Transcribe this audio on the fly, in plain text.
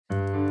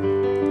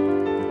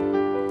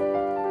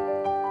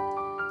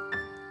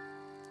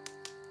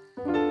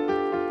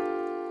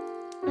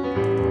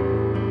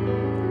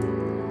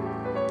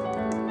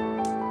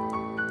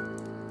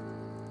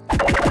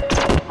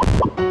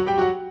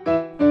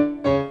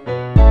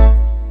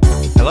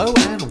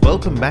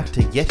welcome back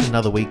to yet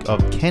another week of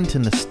Kent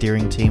and the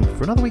Steering Team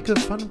for another week of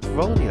fun and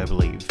frivolity, I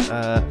believe.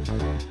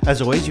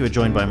 As always, you are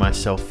joined by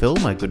myself, Phil,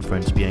 my good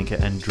friends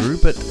Bianca and Drew,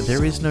 but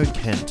there is no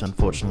Kent,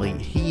 unfortunately.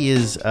 He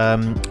is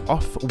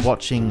off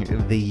watching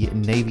the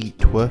Navy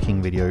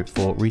twerking video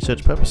for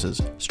research purposes,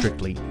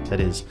 strictly,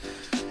 that is.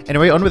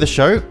 Anyway, on with the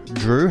show.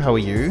 Drew, how are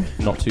you?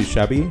 Not too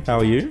shabby. How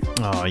are you?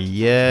 Oh,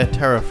 yeah,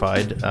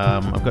 terrified.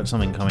 I've got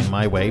something coming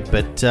my way,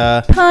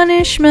 but...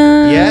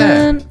 punishment!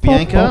 Yeah,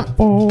 Bianca,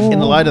 in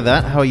the light of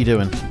that, how are you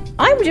doing?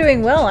 I'm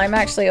doing well. I'm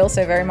actually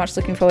also very much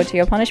looking forward to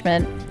your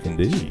punishment.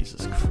 Indeed.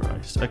 Jesus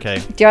Christ. Okay.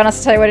 Do you want us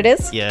to tell you what it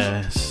is?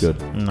 Yes.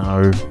 Good.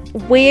 No.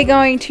 We are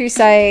going to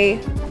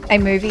say a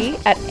movie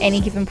at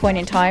any given point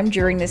in time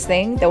during this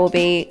thing. There will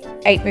be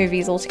 8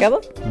 movies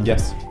altogether.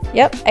 Yes.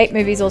 Yep, 8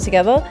 movies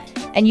altogether.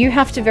 And you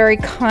have to very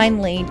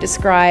kindly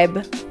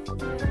describe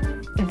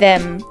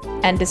them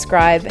and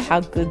describe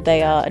how good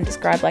they are and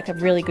describe like a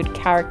really good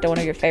character, one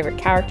of your favorite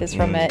characters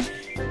from it,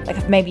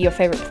 like maybe your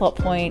favorite plot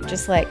point,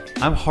 just like...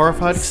 I'm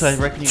horrified because I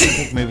reckon you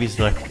can pick movies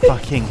that I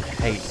fucking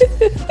hate.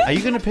 Are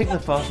you going to pick the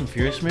Fast and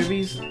Furious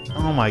movies?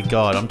 Oh my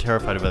god, I'm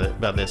terrified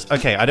about this.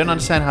 Okay, I don't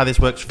understand how this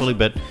works fully,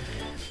 but...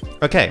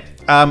 Okay,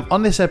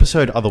 on this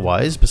episode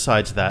otherwise,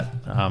 besides that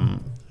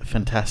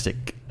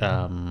fantastic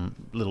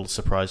little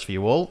surprise for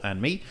you all and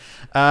me,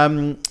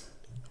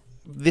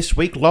 this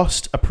week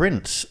lost a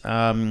prince.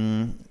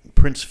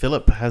 Prince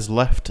Philip has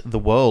left the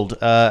world,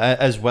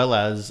 as well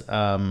as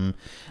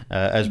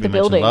we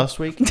mentioned last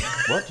week.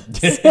 What?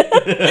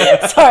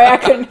 Sorry, I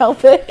couldn't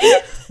help it.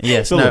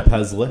 Yes, Philip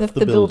has left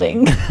the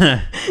building.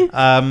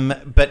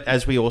 But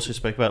as we also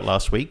spoke about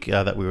last week,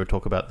 that we will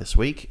talk about this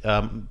week,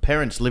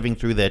 parents living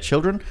through their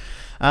children.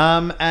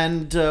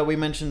 And we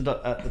mentioned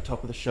at the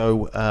top of the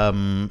show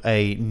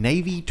a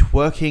Navy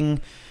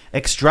twerking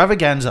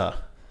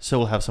extravaganza. So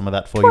we'll have some of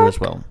that for you as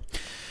well.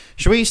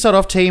 Should we start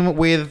off, team,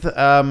 with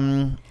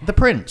the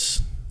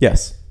Prince?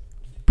 Yes.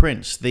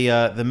 Prince,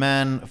 the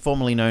man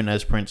formerly known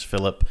as Prince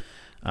Philip,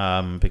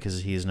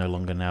 because he is no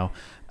longer now.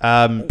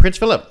 Prince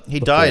Philip, he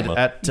died former.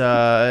 at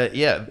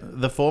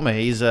the former.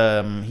 He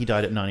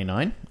died at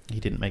 99. He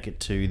didn't make it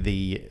to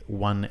the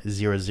 100.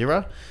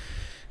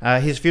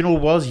 His funeral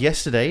was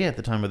yesterday at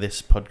the time of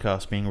this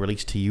podcast being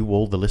released to you,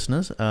 all the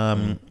listeners.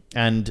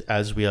 And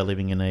as we are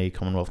living in a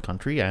Commonwealth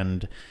country,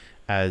 and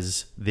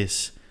as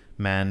this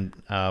man,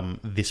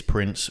 this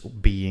prince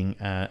being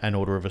an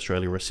Order of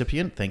Australia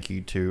recipient, thank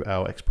you to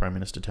our ex-Prime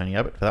Minister Tony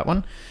Abbott for that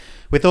one,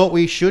 we thought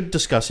we should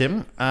discuss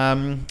him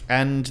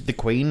and the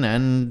Queen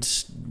and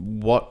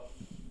what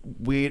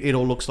it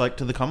all looks like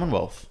to the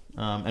Commonwealth.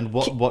 And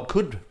what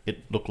could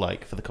it look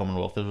like for the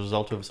Commonwealth as a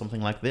result of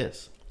something like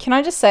this? Can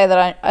I just say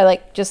that I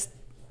like just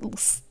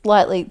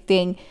slightly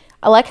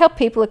I like how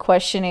people are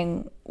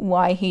questioning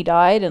why he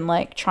died and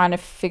like trying to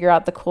figure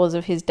out the cause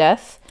of his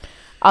death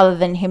other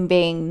than him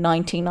being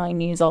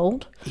 99 years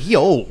old. He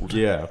old.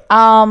 Yeah.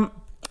 And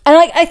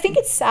like I think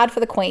it's sad for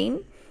the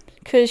Queen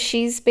because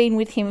she's been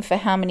with him for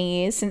how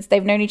many years? Since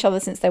they've known each other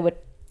since they were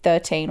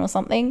 13 or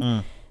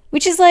something.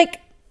 Which is like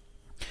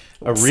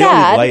A really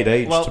sad. late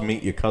age to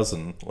meet your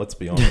cousin, let's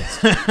be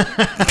honest.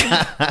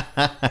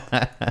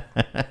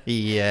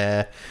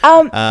 Yeah.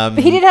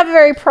 He did have a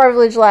very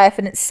privileged life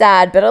and it's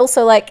sad, but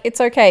also like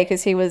it's okay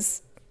because he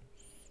was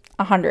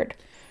 100.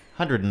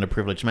 100 and a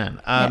privileged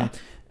man.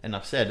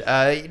 Enough said.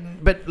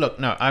 But look,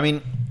 no, I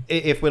mean,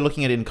 if we're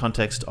looking at it in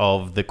context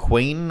of the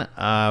Queen,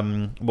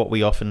 what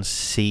we often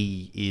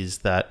see is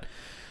that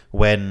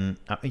when...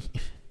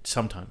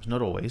 sometimes,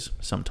 not always,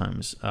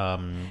 sometimes.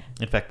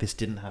 In fact, this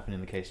didn't happen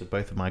in the case of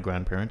both of my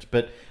grandparents,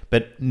 but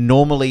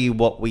normally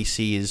what we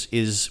see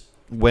is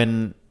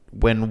when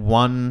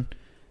one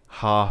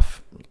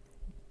half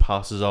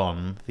passes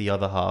on, the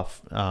other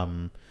half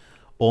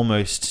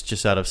almost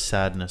just out of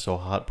sadness or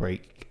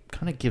heartbreak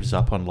kind of gives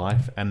up on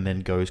life and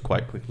then goes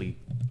quite quickly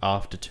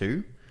after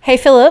too. Hey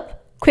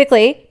Philip,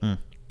 quickly,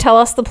 tell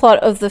us the plot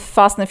of the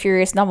Fast and the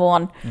Furious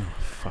 #1. Oh,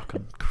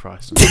 fucking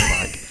Christ on the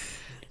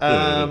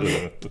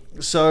bike.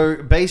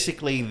 So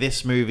basically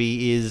this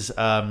movie is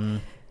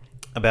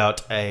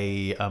about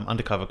a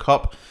undercover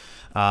cop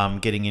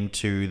getting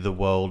into the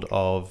world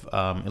of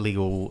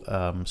illegal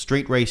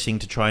street racing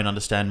to try and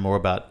understand more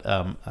about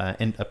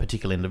a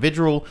particular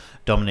individual,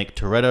 Dominic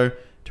Toretto.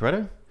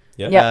 Toretto?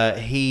 Yeah.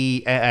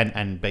 He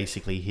and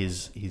basically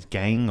his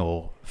gang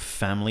or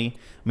family,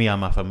 Mi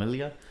Ama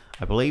Familia,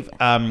 I believe.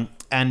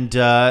 And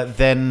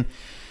then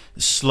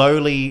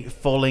slowly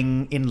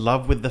falling in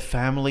love with the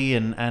family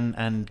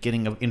and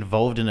getting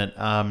involved in it.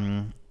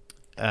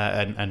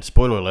 And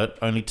spoiler alert,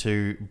 only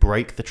to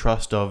break the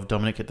trust of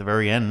Dominic at the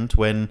very end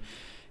when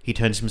he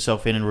turns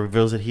himself in and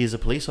reveals that he is a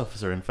police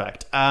officer, in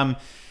fact.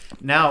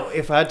 Now,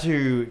 if I had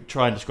to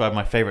try and describe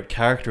my favorite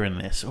character in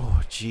this,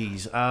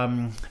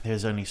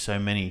 there's only so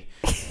many.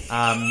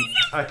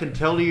 I can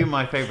tell you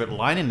my favorite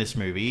line in this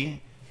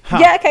movie.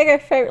 Yeah, okay, go.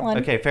 Favorite line.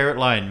 Okay, favorite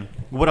line.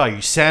 What are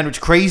you,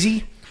 sandwich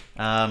crazy?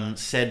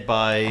 Said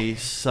by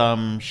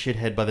some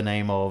shithead by the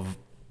name of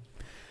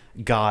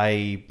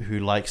guy who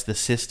likes the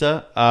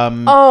sister.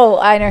 Oh,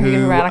 I know who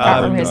you're around. I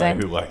can't remember his guy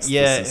name. who likes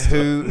Yeah, the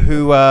sister.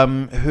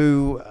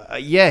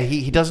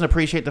 he doesn't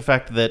appreciate the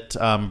fact that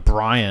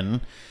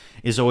Brian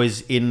is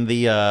always in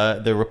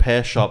the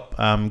repair shop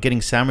getting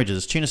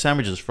tuna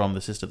sandwiches from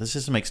the sister. The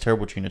sister makes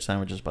terrible tuna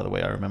sandwiches, by the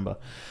way, I remember.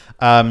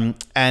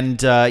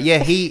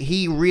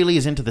 He really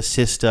is into the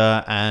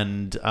sister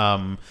and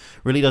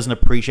really doesn't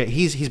appreciate...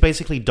 He's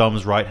basically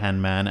Dom's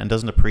right-hand man and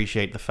doesn't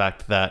appreciate the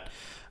fact that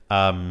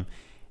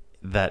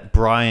that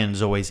Brian's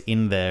always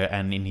in there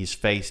and in his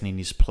face and in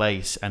his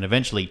place and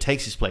eventually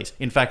takes his place.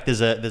 In fact,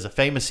 there's a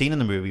famous scene in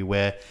the movie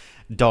where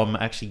Dom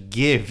actually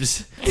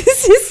gives...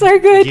 This is so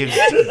good.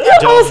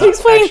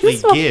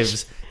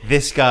 gives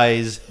this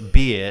guy's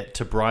beer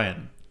to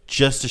Brian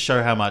just to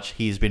show how much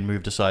he's been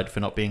moved aside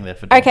for not being there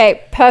for Dom.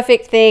 Okay,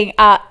 perfect thing.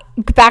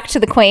 Back to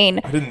the Queen.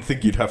 I didn't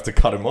think you'd have to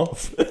cut him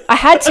off. I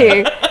had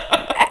to.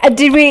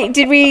 Do we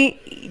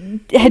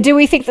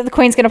think that the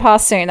Queen's going to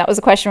pass soon? That was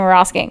the question we were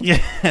asking.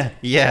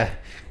 Yeah.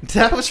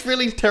 That was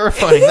really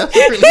terrifying. That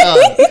was really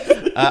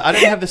hard. I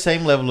don't have the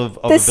same level of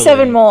There's ability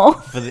 7 more.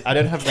 I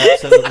don't have that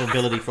same level of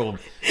ability for them.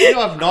 You know,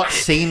 I've not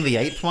seen the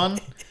 8th one.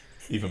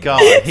 Even God,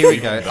 better. here we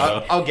Even go.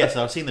 better. I'll guess.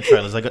 I've seen the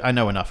trailers. I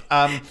know enough.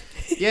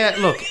 Yeah,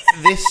 look,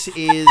 this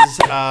is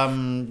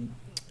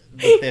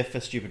they're for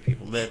stupid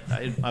people.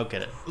 I'll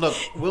get it. Look,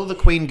 will the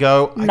Queen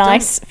go?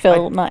 Nice,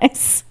 Phil.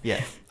 Nice.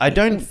 Yeah, I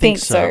don't think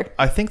so.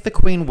 I think the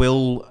Queen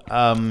will.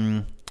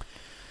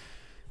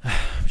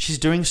 She's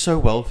doing so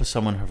well for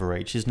someone of her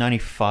age. She's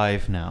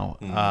 95 now,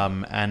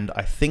 and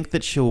I think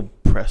that she'll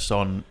press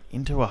on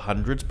into her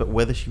hundreds. But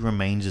whether she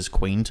remains as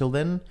Queen till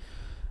then,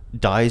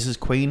 dies as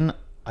Queen,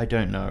 I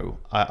don't know.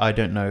 I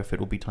don't know if it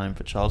will be time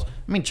for Charles.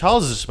 I mean,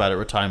 Charles is just about at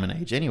retirement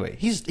age anyway.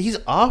 He's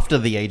after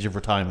the age of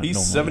retirement. He's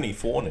normally.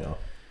 74 now.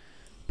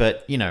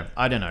 But you know,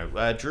 I don't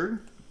know. Drew,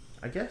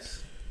 I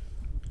guess.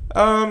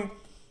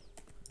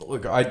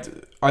 Look,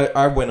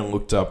 I went and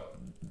looked up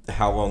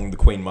how long the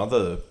Queen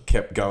Mother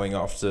kept going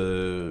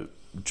after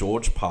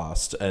George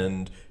passed,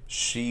 and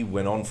she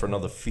went on for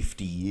another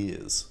 50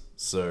 years.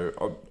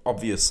 So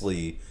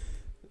obviously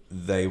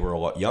they were a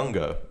lot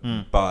younger,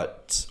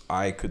 but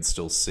I could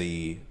still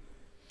see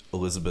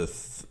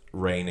Elizabeth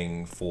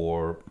reigning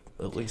for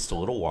at least a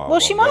little while. Well,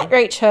 she longer. might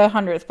reach her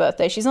 100th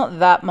birthday. She's not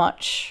that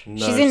much.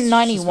 No, she's in she's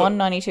 91, got-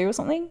 92 or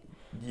something.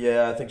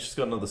 Yeah, I think she's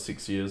got another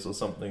 6 years or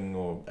something,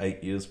 or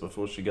 8 years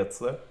before she gets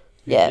there.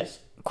 Yeah. Yes.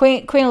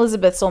 Queen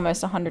Elizabeth's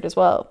almost 100 as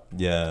well.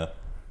 Yeah.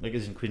 Like,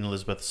 isn't Queen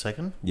Elizabeth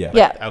II? Yeah.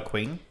 Yeah. Our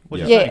Queen? Well,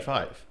 Yeah. she's Yeah.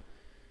 95.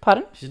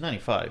 Pardon? She's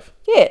 95.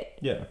 Yeah.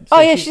 Yeah. Oh,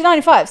 yeah, she- she's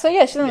 95. So,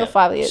 yeah, she's only got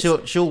 5 years.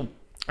 She'll.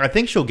 I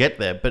think she'll get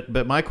there,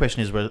 but my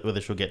question is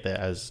whether she'll get there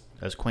as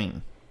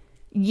Queen.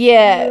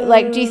 Yeah.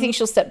 Like, do you think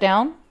she'll step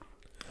down?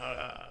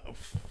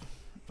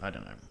 I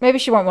don't know. Maybe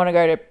she won't want to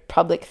go to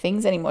public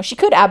things anymore. She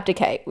could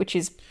abdicate, which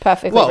is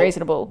perfectly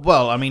reasonable.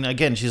 Well, I mean,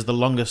 again, she's the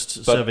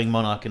longest serving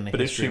monarch in the But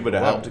if history she of were the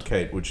to world.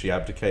 abdicate, would she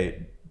abdicate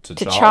to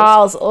To Charles?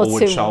 Charles or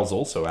would to- Charles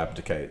also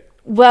abdicate?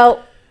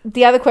 Well,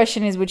 the other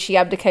question is, would she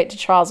abdicate to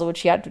Charles or would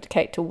she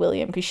abdicate to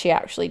William? Because she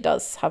actually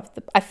does have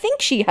I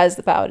think she has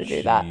the power to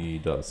do that. She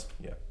does,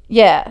 yeah.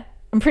 Yeah.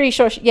 I'm pretty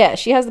sure she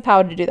has the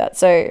power to do that.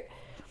 So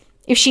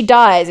if she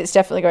dies, it's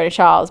definitely going to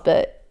Charles.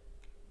 But,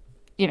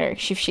 you know, if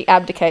she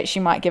abdicates, she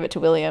might give it to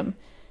William.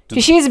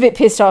 Because she is a bit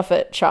pissed off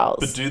at Charles.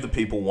 But do the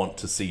people want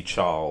to see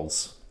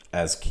Charles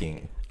as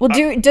king? Well,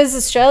 does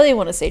Australia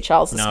want to see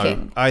Charles as No,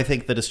 king? I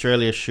think that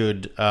Australia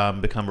should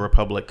become a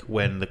republic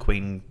when the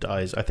Queen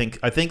dies. I think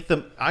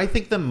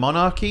the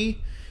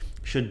monarchy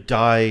should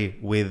die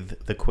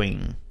with the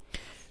Queen,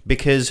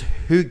 because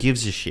who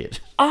gives a shit?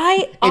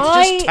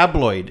 Just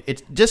tabloid.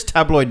 It's just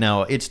tabloid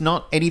now. It's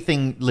not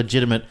anything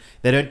legitimate.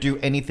 They don't do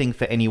anything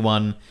for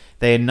anyone.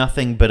 They are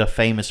nothing but a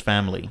famous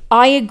family.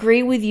 I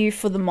agree with you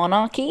for the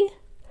monarchy.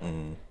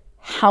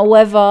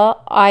 However,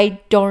 I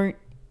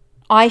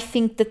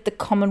think that the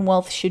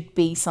Commonwealth should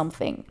be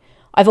something.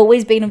 I've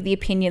always been of the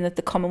opinion that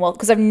the Commonwealth,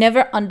 because I've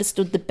never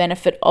understood the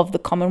benefit of the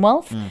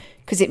Commonwealth,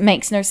 because it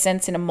makes no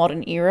sense in a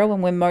modern era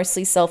when we're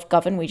mostly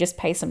self-governed. We just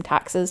pay some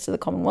taxes to the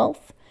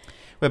Commonwealth.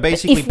 We're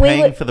basically if we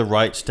paying were- for the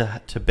rights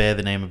to bear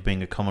the name of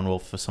being a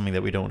Commonwealth for something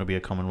that we don't want to be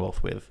a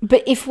Commonwealth with.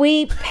 But if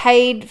we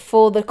paid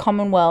for the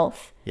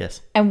Commonwealth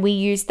Yes. and we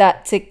used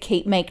that to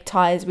make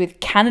ties with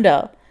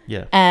Canada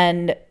Yeah.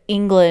 and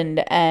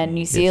England and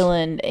New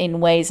Zealand in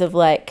ways of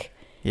like,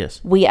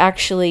 Yes. we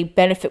actually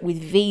benefit with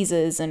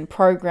visas and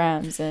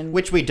programs and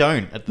Which we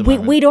don't at the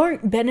moment. we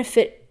don't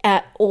benefit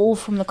at all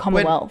from the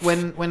Commonwealth.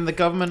 When the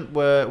government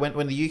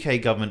when the UK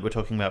government were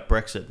talking about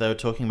Brexit, they were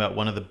talking about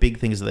one of the big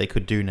things that they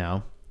could do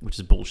now, which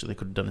is bullshit. They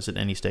could have done this at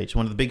any stage.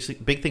 One of the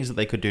big things that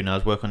they could do now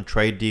is work on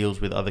trade deals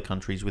with other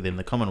countries within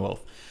the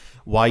Commonwealth.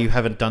 Why you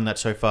haven't done that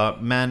so far,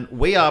 man?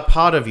 We are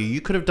part of you.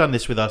 You could have done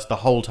this with us the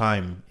whole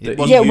time. It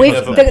wasn't yeah, you we've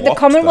never the blocked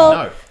Commonwealth.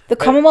 that. No. The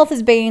Commonwealth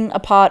has been a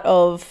part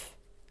of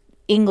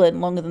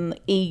England longer than the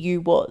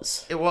EU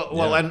was.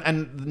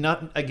 And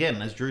not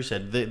again, as Drew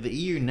said, the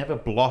EU never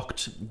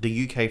blocked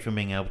the UK from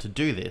being able to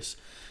do this.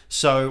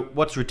 So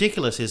what's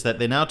ridiculous is that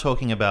they're now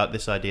talking about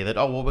this idea that,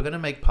 we're going to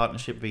make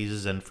partnership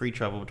visas and free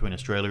travel between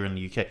Australia and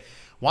the UK.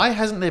 Why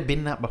hasn't there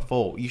been that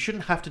before? You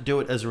shouldn't have to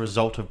do it as a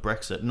result of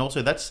Brexit. And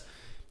also, that's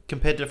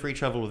compared to free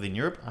travel within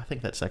Europe, I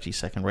think that's actually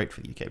second rate for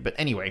the UK. But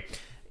anyway,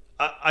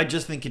 I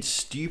just think it's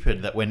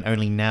stupid that we're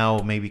only now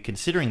maybe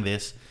considering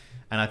this,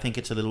 and I think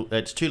it's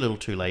too little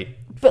too late.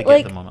 But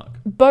Forget the monarch.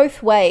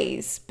 both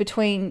ways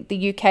between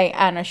the UK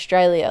and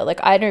Australia. Like,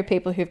 I know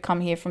people who've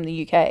come here from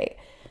the UK,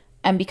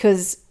 and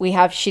because we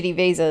have shitty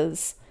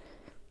visas,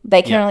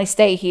 they can only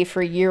stay here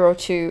for a year or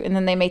two, and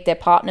then they meet their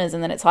partners,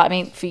 and then it's hard. I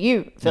mean, for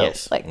you, Phil,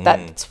 Yes.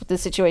 That's the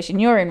situation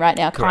you're in right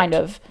now, kind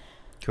of.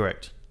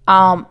 Correct.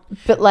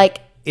 But like,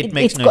 It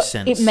makes no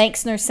sense. It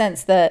makes no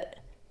sense that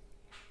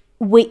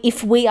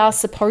if we are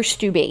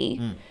supposed to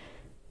be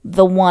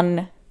the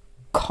one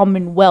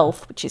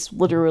Commonwealth, which is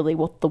literally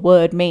what the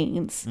word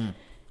means,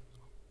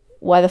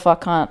 why the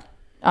fuck can't,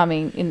 I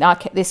mean, in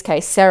this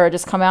case, Sarah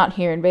just come out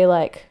here and be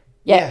like,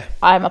 yeah.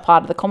 I'm a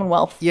part of the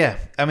Commonwealth. Yeah,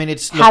 I mean,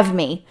 Have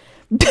me.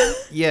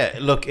 Yeah,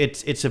 look,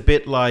 it's a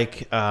bit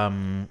like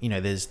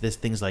there's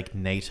things like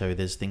NATO,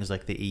 there's things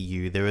like the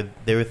EU.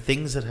 There are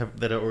things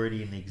that are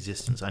already in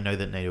existence. I know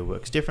that NATO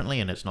works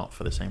differently, and it's not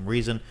for the same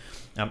reason.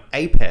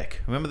 APEC.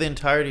 Remember the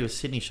entirety of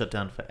Sydney shut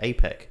down for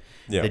APEC.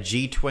 Yeah. The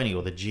G20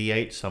 or the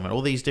G8 summit,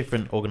 all these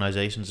different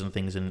organizations and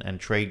things and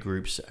trade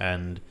groups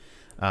and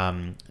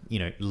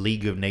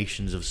League of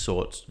Nations of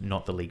sorts,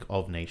 not the League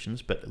of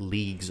Nations, but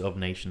leagues of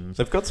nations.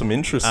 They've got some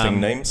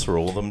interesting names for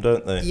all of them,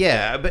 don't they?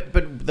 Yeah, but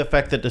the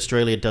fact that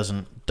Australia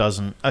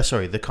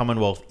the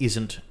Commonwealth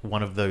isn't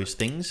one of those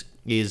things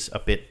is a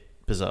bit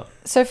bizarre.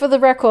 So for the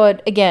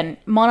record, again,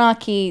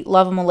 monarchy,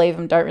 love them or leave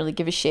them, don't really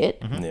give a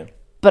shit. Mm-hmm. Yeah.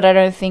 But I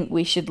don't think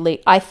we should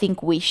leave. I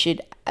think we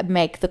should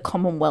make the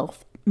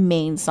Commonwealth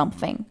mean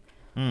something.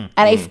 And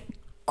if when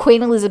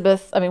Queen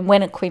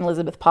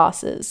Elizabeth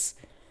passes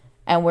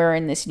and we're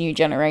in this new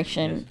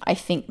generation, I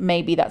think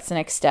maybe that's the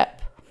next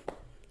step.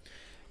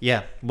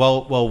 Yeah.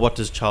 Well, what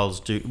does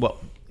Charles do? Well,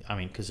 I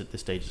mean, because at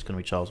this stage it's going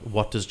to be Charles.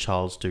 What does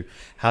Charles do?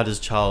 How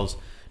does Charles...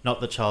 Not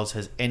that Charles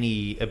has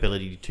any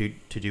ability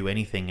to do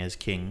anything as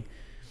king.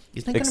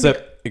 Isn't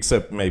it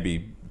Except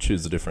maybe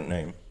choose a different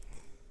name.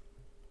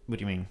 What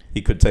do you mean?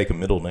 He could take a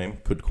middle name,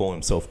 could call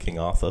himself King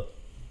Arthur.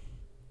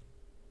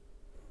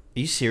 Are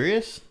you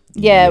serious?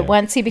 Yeah,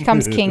 once he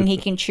becomes king, he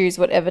can choose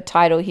whatever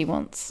title he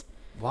wants.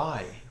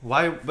 Why?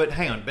 But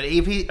hang on. But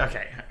if he...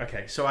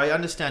 Okay. So I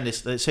understand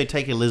this. Let's say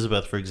take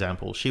Elizabeth, for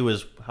example. She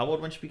was... How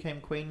old when she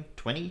became queen?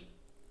 20?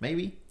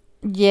 Maybe?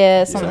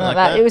 Yeah, something like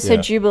that. It was her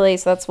jubilee,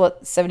 so that's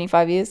what,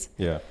 75 years?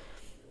 Yeah.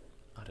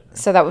 I don't know.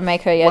 So that would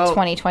make her,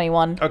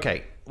 2021.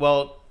 Okay.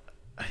 Well,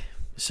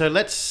 so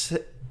let's...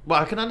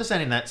 Well, I can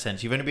understand in that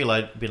sense. You've only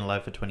been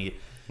alive for 20 years.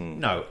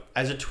 No,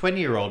 as a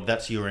 20-year-old,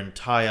 that's your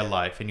entire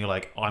life, and you're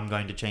like, I'm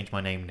going to change my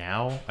name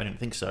now? I don't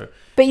think so.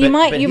 But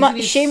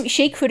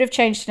she could have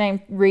changed her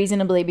name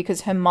reasonably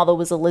because her mother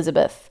was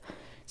Elizabeth.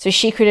 So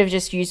she could have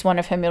just used one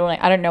of her middle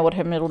names. I don't know what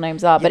her middle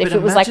names are, but if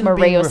it was like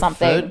Marie or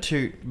something.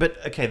 But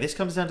okay, this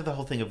comes down to the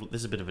whole thing of, this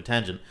is a bit of a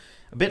tangent,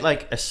 a bit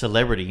like a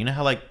celebrity. You know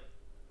how like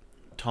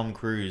Tom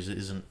Cruise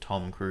isn't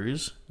Tom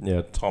Cruise?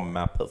 Yeah, Tom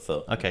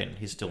Mapother. Okay,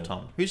 he's still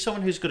Tom. Who's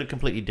someone who's got a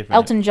completely different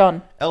Elton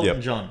John. Elton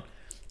John.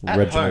 At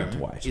Reginald home,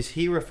 Dwight. is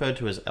he referred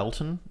to as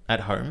Elton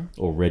at home?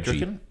 Or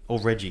Reggie. Or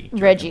Reggie?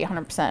 Reggie,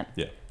 100%.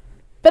 Yeah.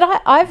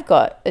 But I've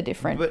got a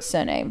different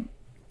surname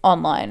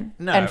online,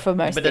 No, and for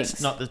most but things.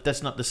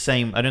 that's not the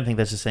same. I don't think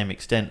that's the same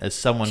extent as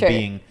someone True.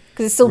 being...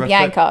 Because it's still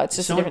Bianca, it's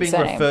just a someone different being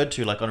surname. referred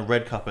to like on a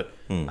red carpet.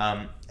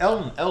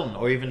 Elton,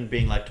 or even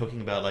being like talking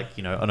about like,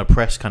 on a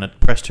press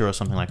tour or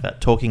something like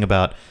that, talking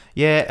about,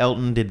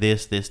 Elton did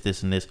this,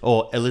 and this,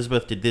 or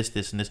Elizabeth did this,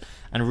 and this,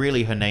 and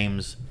really her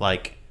name's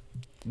like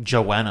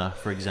Joanna,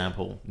 for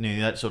example,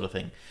 that sort of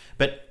thing.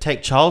 But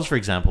take Charles, for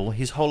example.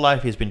 His whole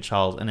life he's been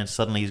Charles, and then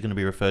suddenly he's going to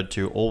be referred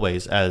to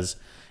always as,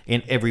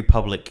 in every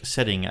public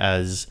setting,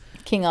 as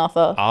King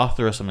Arthur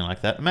or something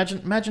like that.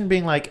 Imagine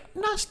being like,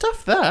 nah,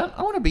 stuff that.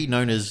 I want to be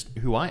known as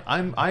who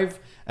I've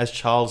as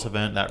Charles have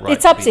earned that right.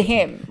 It's up to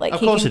him. Like, of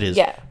course it is.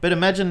 Yeah. But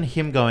imagine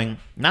him going,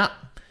 nah.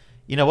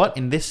 You know what?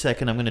 In this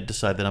second, I'm going to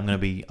decide that I'm going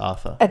to be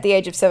Arthur. At the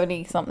age of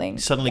 70 something.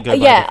 Suddenly go by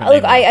a different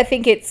name. I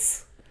think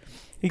it's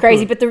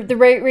crazy, but the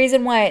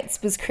reason why it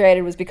was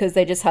created was because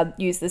they just had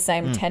used the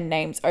same 10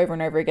 names over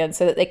and over again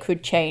so that they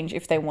could change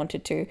if they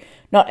wanted to.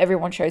 Not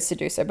everyone chose to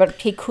do so,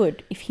 but he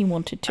could if he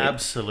wanted to.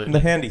 Absolutely. The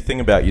handy thing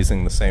about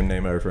using the same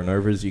name over and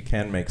over is you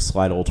can make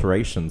slight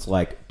alterations,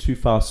 like Too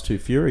Fast, Too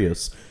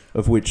Furious,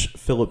 of which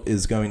Philip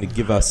is going to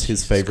give us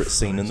his favourite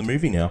scene in the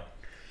movie now.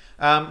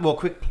 Well,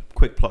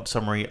 quick plot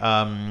summary.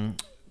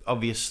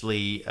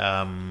 Obviously,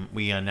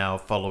 we are now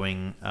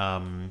following...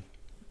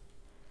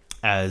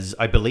 as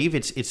I believe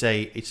it's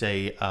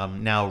a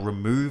now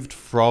removed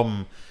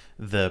from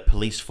the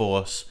police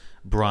force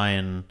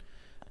Brian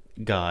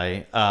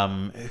guy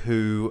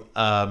who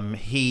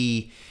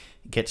he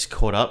gets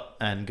caught up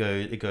and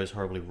it goes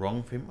horribly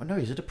wrong for him. Oh, no,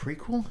 is it a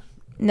prequel?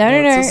 No.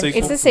 it's a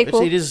sequel. It's a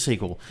sequel. It is a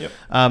sequel. Yep.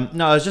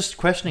 No, I was just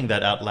questioning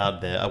that out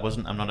loud there.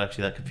 I'm not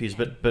actually that confused,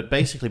 but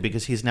basically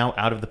because he's now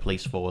out of the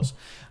police force,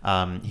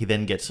 he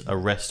then gets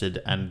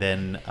arrested and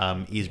then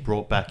is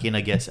brought back in,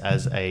 I guess,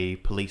 as a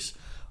police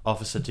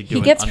officer to do.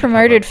 He gets undercover.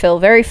 promoted, Phil,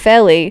 very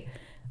fairly.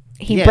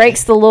 He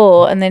breaks the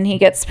law and then he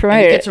gets And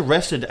promoted. he gets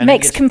arrested. And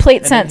Makes he gets, complete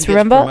and then sense, he gets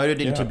remember?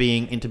 Promoted into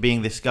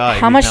being this guy.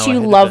 How who's much now do you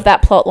ahead of love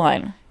that plot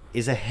line?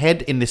 is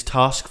ahead in this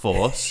task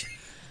force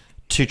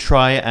to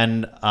try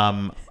and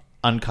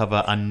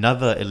uncover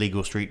another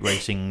illegal street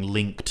racing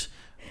linked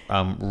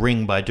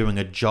ring by doing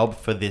a job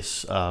for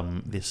this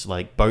this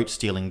like boat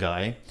stealing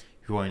guy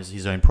who owns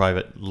his own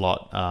private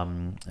lot.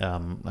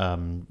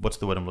 What's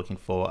the word I'm looking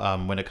for?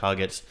 When a car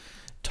gets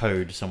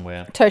towed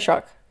somewhere. Tow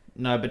truck.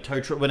 No, but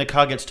when a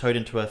car gets towed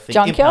into a thing,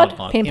 Junkyard?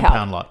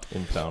 impound lot.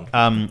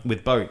 Impound.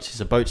 With boats.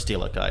 He's a boat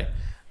stealer guy.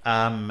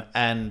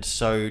 And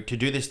so to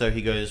do this, though,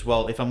 he goes,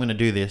 well, if I'm going to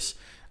do this,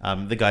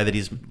 the guy that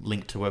he's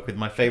linked to work with,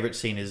 my favorite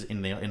scene is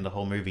in the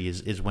whole movie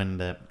is when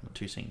the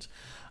two scenes.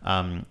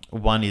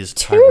 One is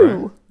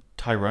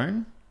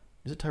Tyrone.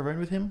 Is it Tyrone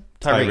with him?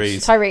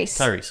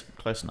 Tyrese.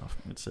 Close enough.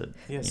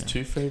 It's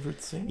two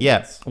favorite scenes.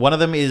 Yeah, one of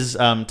them is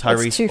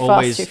Tyrese. Too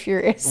always Fast, Too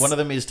Furious. One of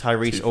them is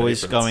Tyrese Two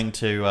always favourites. going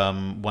to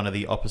one of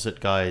the opposite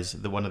guys,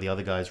 one of the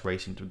other guys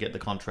racing to get the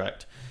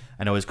contract,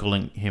 and always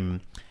calling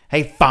him,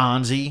 "Hey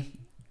Fonzie."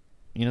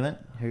 You know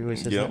that? Who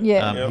always says that?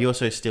 Yeah. He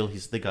also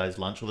steals the guy's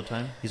lunch all the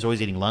time. He's always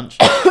eating lunch.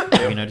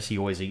 Have you noticed he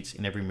always eats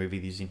in every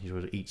movie he's in? He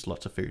always eats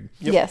lots of food.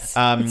 Yes.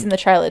 It's in the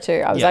trailer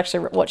too. I was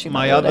actually watching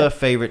My that the other other day.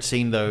 favorite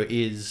scene though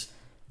is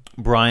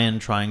Brian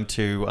trying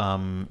to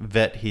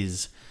vet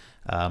his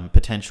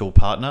potential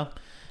partner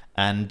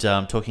and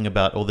talking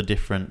about all the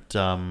different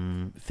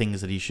things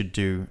that he should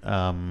do.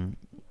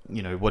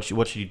 What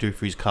should he do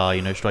for his car?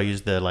 Should I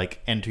use the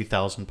like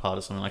N2000 part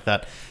or something like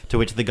that? To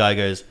which the guy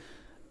goes,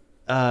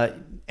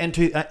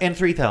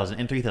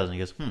 N3000. He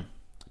goes,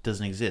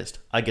 doesn't exist.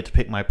 I get to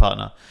pick my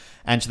partner.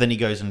 And so then he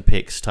goes and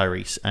picks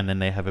Tyrese, and then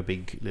they have a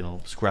big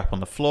little scrap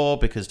on the floor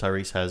because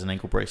Tyrese has an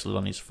ankle bracelet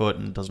on his foot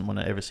and doesn't want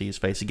to ever see his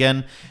face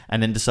again,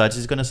 and then decides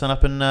he's going to sign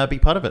up and be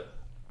part of it.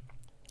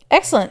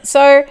 Excellent.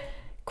 So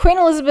Queen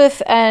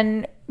Elizabeth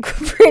and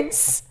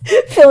Prince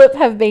Philip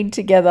have been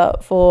together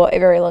for a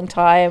very long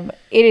time.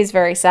 It is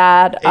very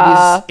sad.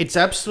 It's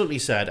absolutely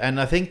sad, and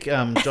I think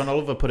John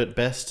Oliver put it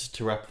best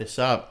to wrap this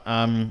up.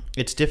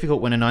 It's difficult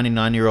when a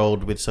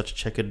 99-year-old with such a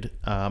checkered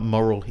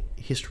moral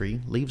history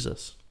leaves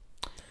us.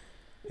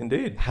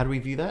 Indeed. How do we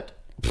view that?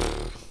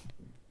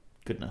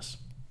 Goodness.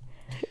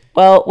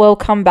 Well, we'll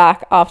come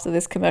back after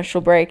this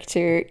commercial break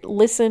to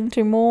listen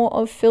to more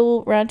of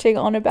Phil ranting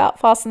on about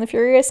Fast and the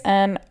Furious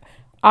and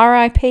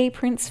R.I.P.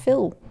 Prince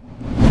Phil.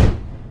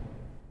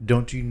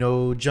 Don't you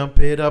know, jump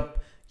it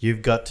up.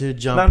 You've got to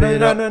jump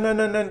it up.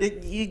 No.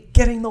 You're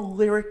getting the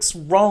lyrics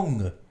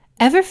wrong.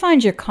 Ever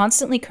find you're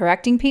constantly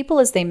correcting people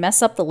as they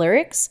mess up the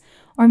lyrics?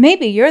 Or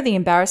maybe you're the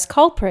embarrassed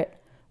culprit.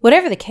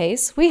 Whatever the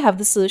case, we have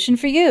the solution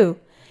for you.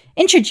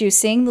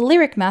 Introducing the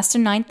Lyric Master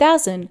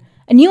 9000,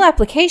 a new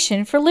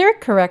application for lyric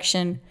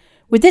correction.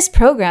 With this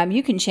program,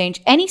 you can change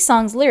any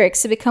song's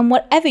lyrics to become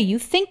whatever you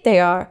think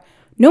they are.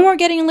 No more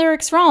getting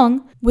lyrics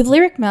wrong. With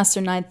Lyric Master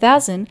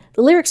 9000,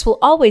 the lyrics will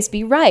always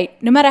be right,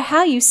 no matter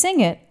how you sing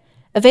it.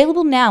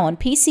 Available now on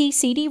PC,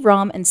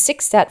 CD-ROM, and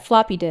 6-stat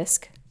floppy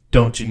disk.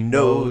 Don't you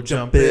know,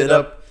 jump it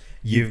up.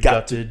 You've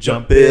got to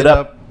jump it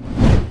up.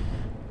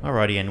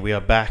 Alrighty, and we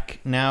are back.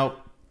 Now,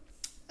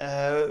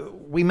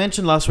 we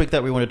mentioned last week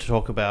that we wanted to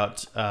talk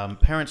about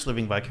parents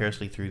living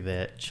vicariously through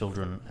their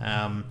children.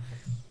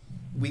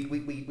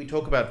 We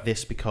talk about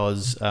this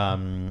because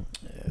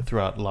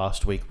throughout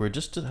last week we were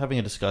just having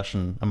a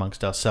discussion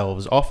amongst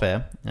ourselves off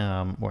air,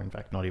 or in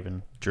fact not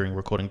even during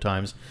recording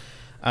times,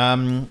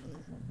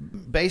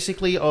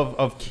 basically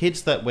of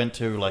kids that went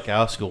to like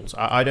our schools.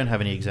 I don't have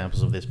any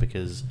examples of this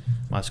because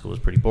my school was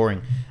pretty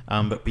boring,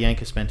 but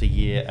Bianca spent a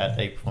year at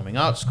a performing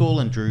arts school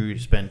and Drew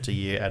spent a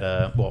year at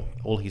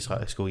all his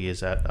high school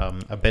years at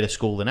a better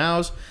school than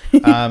ours.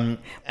 And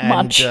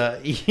Munch.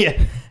 Did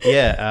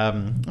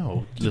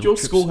your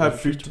school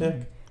have food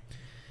tech?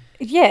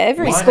 Yeah,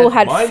 every Mine school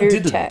had mine food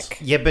didn't. tech.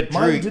 Yeah, but Drew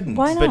Mine didn't.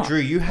 Why But not? Drew,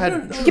 you had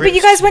Yeah, but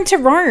you guys went to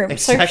Rome,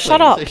 so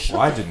shut up. Well,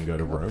 I didn't go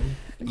to Rome.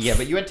 Yeah,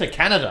 but you went to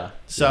Canada.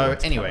 So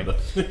went to anyway,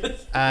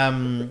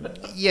 Canada.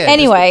 yeah.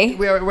 Anyway.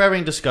 we're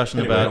having a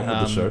discussion Anyway, about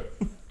on with the show.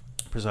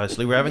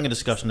 precisely. We're having a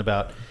discussion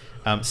about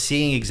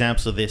seeing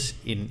examples of this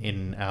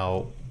in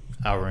our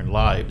own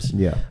lives.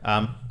 Yeah.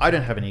 I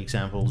don't have any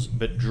examples,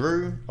 but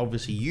Drew,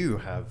 obviously, you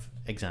have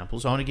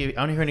examples. I want to hear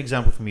an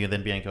example from you,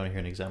 then Bianca, I want to hear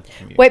an example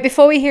from you. Wait,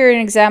 before we hear an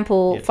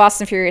example, Yeah. Fast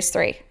and Furious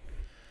 3.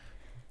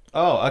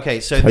 Oh,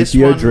 okay. So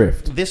Tokyo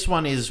Drift. This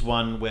one is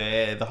one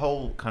where the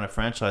whole kind of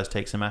franchise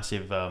takes a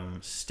massive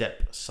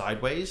step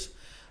sideways.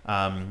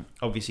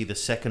 Obviously, the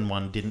second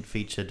one didn't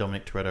feature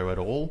Dominic Toretto at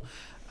all.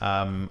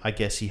 I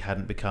guess he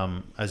hadn't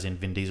become, as in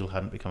Vin Diesel,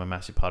 hadn't become a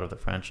massive part of the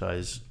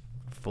franchise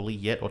fully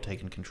yet, or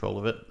taken control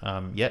of it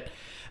yet.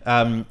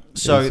 So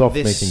He's off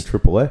this, making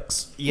Triple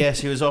X. yes,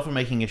 he was often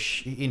making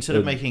instead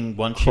of making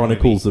one shitty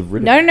Chronicles movie, of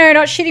Riddick. No,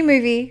 not shitty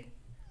movie.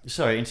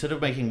 Sorry, instead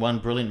of making one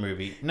brilliant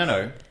movie,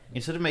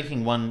 instead of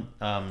making one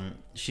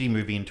shitty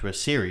movie into a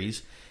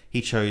series,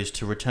 he chose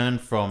to return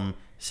from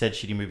said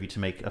shitty movie to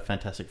make a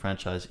fantastic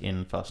franchise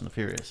in Fast and the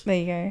Furious. There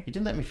you go. You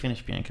didn't let me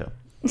finish, Bianca.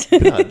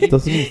 God,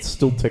 Doesn't it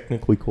still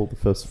technically call the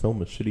first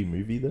film a shitty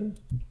movie though?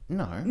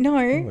 no. No.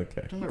 Oh,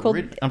 okay. I'm Called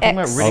talking about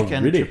X. Riddick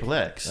and Riddick. Triple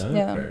X. Okay,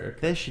 Yeah. okay.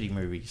 They're shitty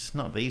movies,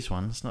 not these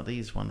ones, not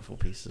these wonderful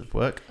pieces of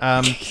work.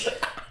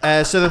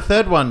 So the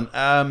third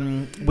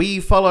one, we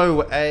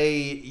follow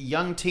a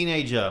young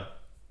teenager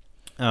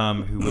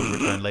who will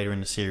return later in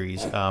the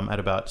series at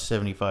about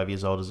 75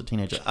 years old as a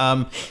teenager.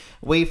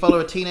 We follow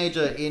a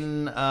teenager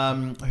in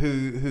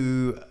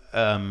who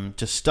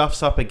just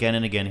stuffs up again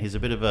and again. He's a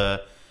bit of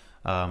a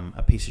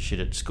piece of shit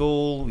at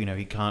school. You know,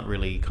 he can't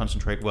really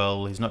concentrate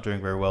well. He's not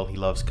doing very well. He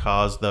loves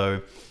cars,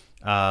 though.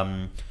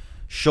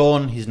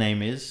 Sean, his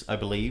name is, I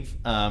believe.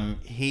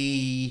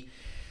 He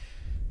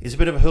is a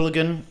bit of a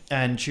hooligan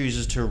and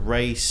chooses to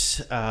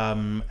race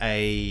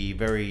a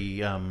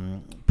very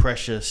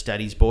precious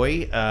daddy's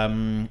boy.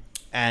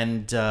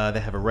 And they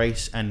have a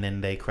race, and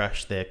then they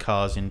crash their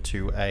cars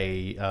into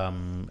a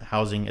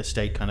housing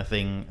estate kind of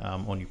thing,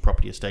 or new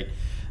property estate.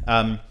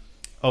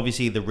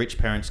 Obviously, the rich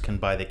parents can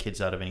buy their kids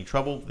out of any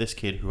trouble. This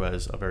kid, who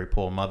has a very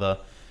poor mother,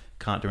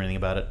 can't do anything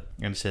about it,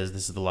 and says,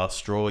 this is the last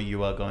straw.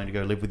 You are going to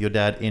go live with your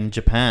dad in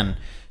Japan.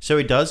 So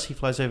he does. He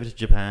flies over to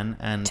Japan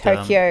and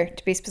Tokyo,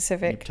 to be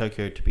specific.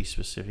 Tokyo, to be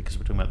specific, because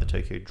we're talking about the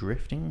Tokyo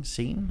drifting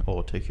scene,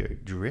 or Tokyo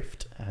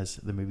Drift, as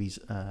the movie's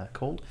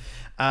called.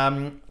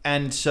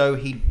 And so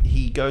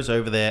he goes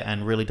over there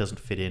and really doesn't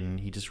fit in.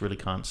 He just really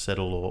can't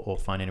settle or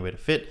find anywhere to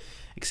fit,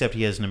 except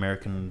he has an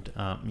American.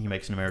 He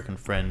makes an American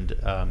friend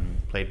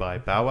played by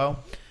Bow Wow.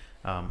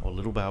 Or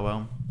Little Bow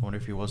Wow, I wonder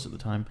if he was at the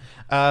time.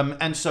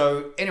 And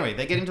so, anyway,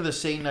 they get into the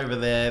scene over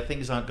there.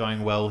 Things aren't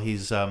going well.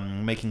 He's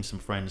making some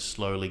friends,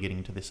 slowly getting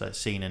into this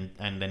scene,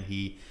 and then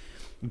he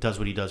does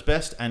what he does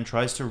best and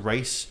tries to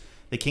race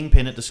the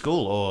Kingpin at the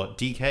school, or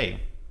DK,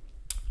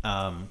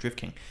 Drift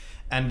King.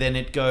 And then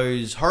it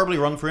goes horribly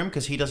wrong for him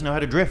because he doesn't know how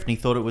to drift, and he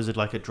thought it was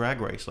like a drag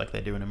race like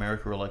they do in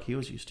America, or like he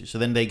was used to. So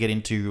then they get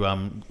into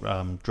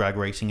drag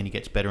racing, and he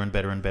gets better and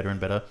better and better and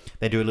better.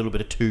 They do a little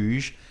bit of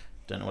touge.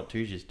 Don't know what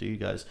touge is, do you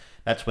guys?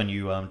 That's when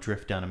you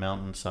drift down a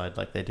mountainside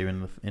like they do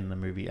in the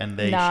movie, and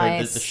they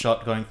show the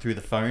shot going through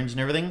the phones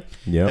and everything.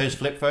 Yeah, those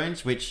flip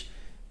phones, which,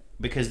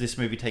 because this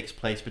movie takes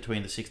place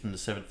between the sixth and the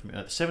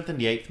seventh and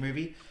the eighth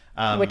movie,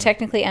 We're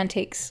technically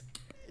antiques.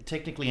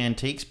 technically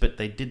antiques, but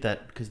they did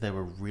that because they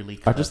were really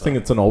clever. I just think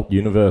it's an alt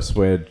universe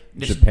where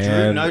It's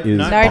Japan Drew, is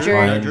No,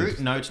 behind. Drew.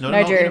 No, it's not No,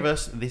 an alt Drew.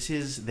 universe. This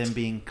is them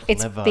being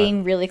clever. It's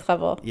being really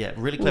clever. Yeah,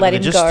 really clever. Let They're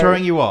him just go.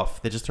 throwing you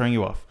off. They're just throwing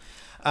you off.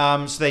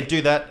 So they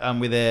do that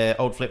with their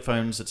old flip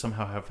phones that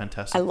somehow have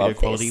fantastic I video love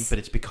quality, this. but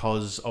it's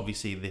because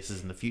obviously this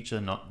is in the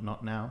future, not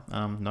now,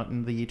 not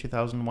in the year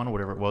 2001 or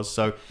whatever it was.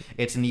 So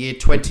it's in the year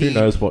 20. Who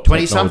knows what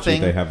 20 technology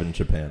something. they have in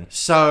Japan?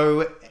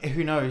 So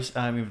who knows?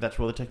 If that's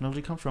where the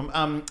technology comes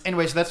from.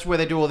 Anyway, so that's where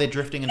they do all their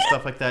drifting and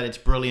stuff like that. It's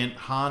brilliant.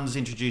 Han's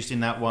introduced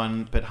in that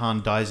one, but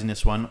Han dies in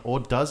this one, or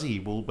does he?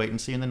 We'll wait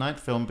and see in the ninth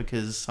film,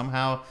 because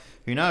somehow,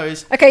 who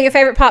knows? Okay, your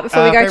favorite part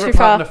before we go Favorite too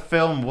part far. of the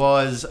film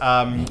was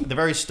the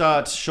very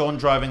start. Sean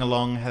driving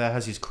along,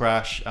 has his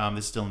crash. This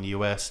is still in the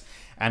US,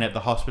 and at the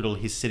hospital,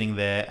 he's sitting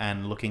there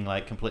and looking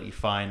like completely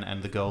fine.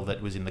 And the girl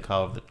that was in the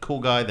car, the cool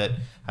guy that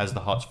has the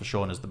hots for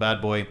Sean as the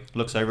bad boy,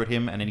 looks over at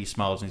him, and then he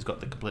smiles, and he's got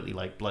the completely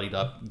like bloodied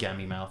up,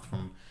 gammy mouth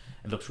from.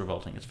 It looks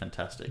revolting. It's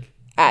fantastic.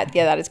 Yeah,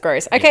 that is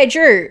gross. Okay,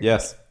 Drew.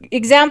 Yes.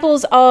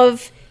 Examples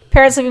of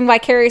parents living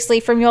vicariously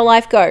from your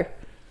life. Go.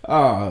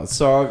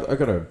 So I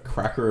got a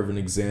cracker of an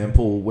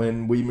example.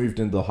 When we moved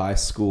into high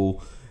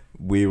school,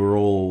 we were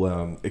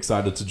all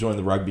excited to join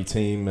the rugby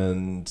team,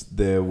 and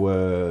there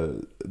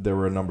were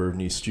a number of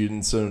new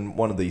students, and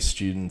one of these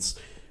students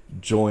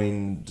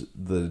joined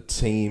the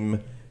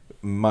team,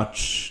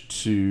 much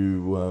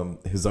to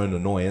his own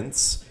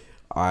annoyance.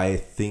 I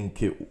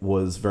think it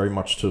was very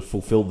much to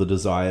fulfill the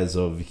desires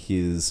of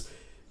his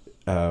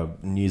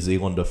New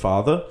Zealander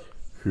father,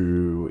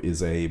 who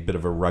is a bit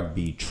of a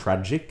rugby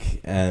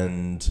tragic,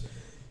 and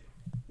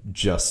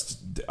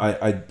just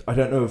I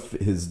don't know if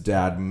his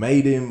dad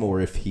made him or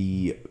if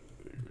he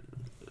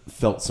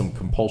felt some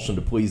compulsion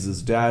to please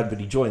his dad, but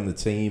he joined the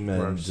team,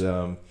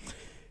 and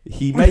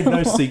he made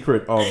no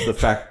secret of the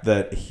fact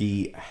that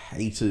he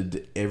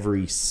hated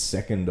every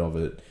second of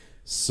it.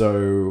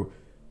 So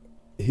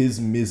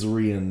his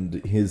misery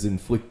and his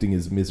inflicting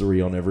his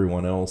misery on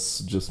everyone else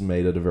just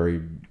made it a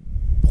very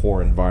poor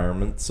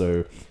environment.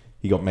 So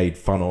he got made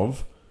fun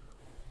of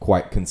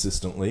quite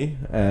consistently,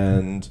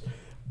 and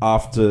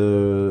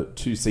after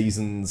 2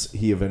 seasons,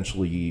 he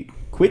eventually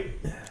quit.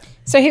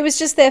 So he was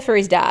just there for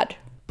his dad.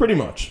 Pretty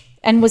much.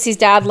 And was his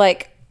dad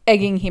like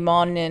egging him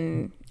on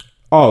and...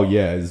 Oh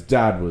yeah, his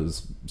dad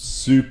was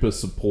super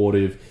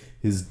supportive.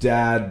 His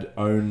dad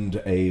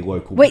owned a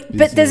local Wait, but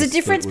there's a business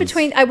difference that was-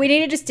 between... we need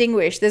to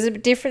distinguish. There's a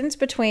difference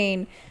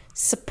between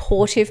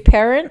supportive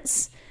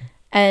parents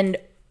and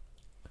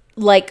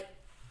like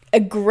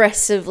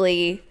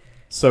aggressively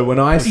So when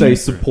I say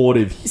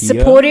supportive here...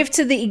 Supportive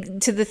to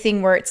the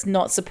thing where it's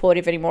not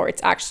supportive anymore.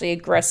 It's actually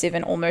aggressive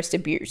and almost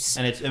abuse.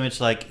 And it's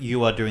like,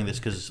 you are doing this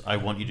because I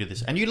want you to do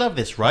this. And you love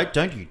this, right?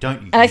 Don't you?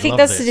 Don't you? And I You think love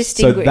that's the this.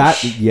 So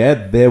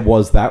distinguish. there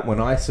was that.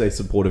 When I say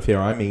supportive here,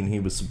 I mean he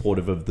was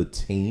supportive of the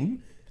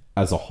team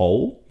as a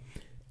whole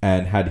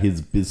and had his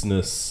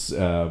business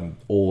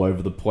all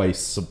over the place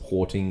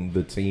supporting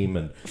the team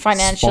and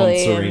Financially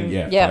sponsoring,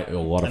 and- a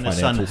lot And of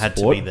the financial son had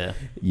support. to be there.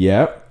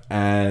 Yeah,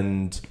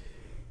 and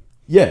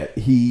yeah,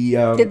 he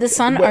Did the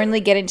son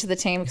only get into the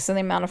team because of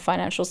the amount of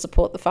financial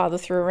support the father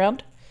threw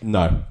around?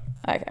 No,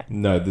 Okay.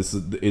 no.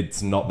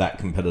 It's not that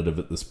competitive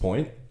at this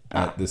point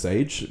at this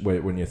age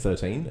when you're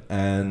 13,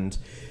 and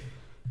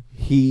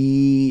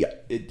you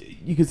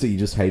could see he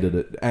just hated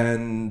it.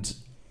 And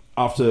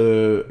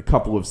after a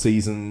couple of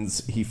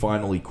seasons, he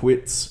finally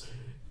quits.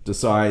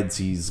 Decides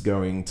he's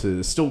going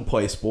to still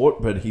play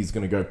sport, but he's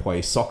going to go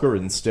play soccer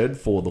instead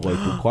for the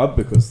local club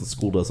because the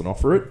school doesn't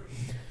offer it.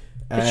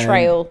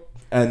 Betrayal.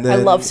 And then,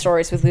 I love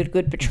stories with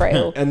good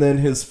betrayal. And then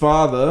his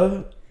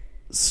father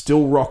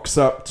still rocks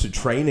up to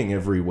training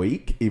every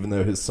week, even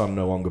though his son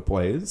no longer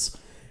plays,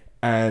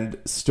 and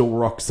still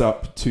rocks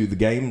up to the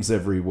games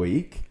every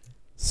week,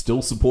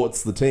 still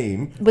supports the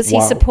team. Was he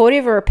while-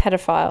 supportive or a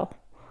pedophile?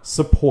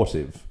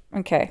 Supportive.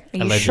 Okay. Are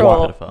you Alleged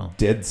sure? pedophile.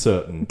 Dead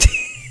certain.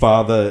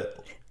 Father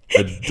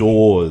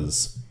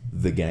adores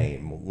the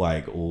game,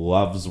 like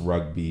loves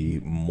rugby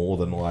more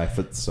than life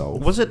itself.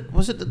 Was it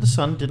that the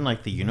son didn't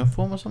like the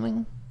uniform or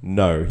something?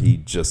 No, he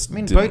just. I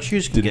mean, didn't- boat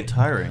shoes can didn't- get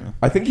tiring.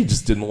 I think he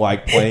just didn't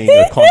like playing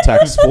a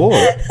contact sport.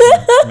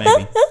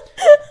 Maybe.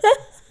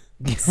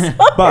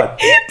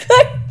 But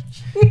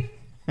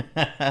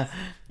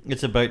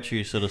It's a boat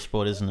shoe sort of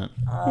sport, isn't it?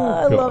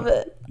 I love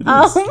it.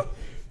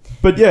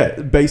 But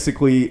yeah,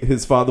 basically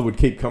his father would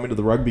keep coming to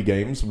the rugby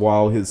games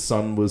while his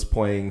son was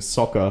playing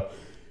soccer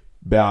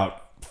about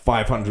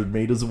 500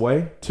 meters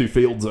away, 2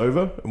 fields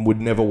over, and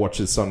would never watch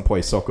his son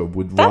play soccer.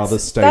 Would rather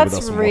stay with us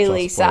That's and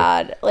really watch us play.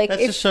 sad. Like,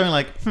 That's just showing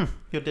like,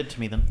 you're dead to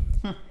me then.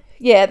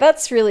 yeah,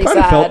 that's really Kind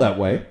sad. of felt that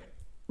way.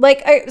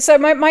 Like, so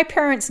my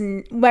parents,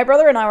 my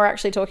brother and I were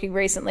actually talking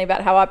recently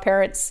about how our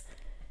parents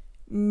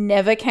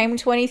never came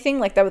to anything.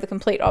 Like, they were the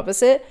complete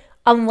opposite,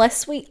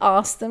 unless we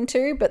asked them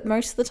to. But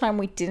most of the time,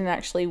 we didn't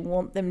actually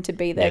want them to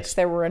be there because Yes.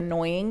 they were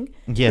annoying.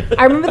 Yeah.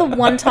 I remember the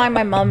one time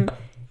my mum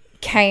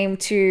came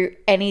to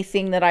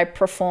anything that I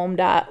performed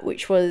at,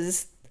 which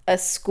was a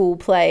school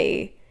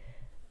play,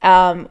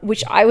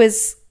 which I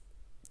was,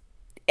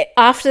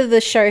 after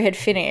the show had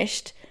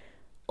finished,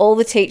 all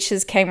the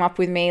teachers came up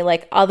with me,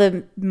 like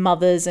other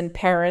mothers and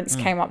parents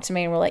came up to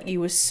me and were like,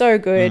 you were so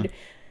good.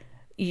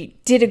 You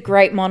did a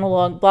great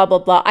monologue, blah, blah,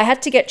 blah. I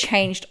had to get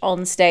changed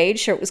on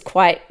stage, so it was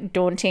quite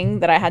daunting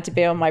that I had to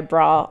be on my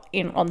bra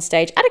on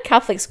stage at a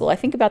Catholic school. I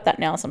think about that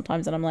now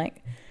sometimes and I'm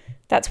like,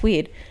 that's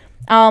weird.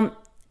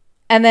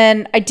 And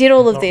then I did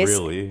all of Not this.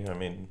 really. I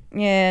mean,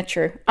 Yeah,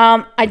 true.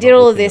 I did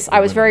all of this. I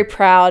was very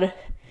proud.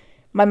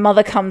 My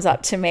mother comes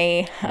up to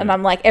me and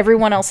I'm like,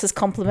 everyone else has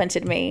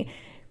complimented me.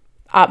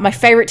 My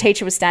favorite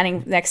teacher was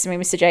standing next to me,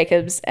 Mr.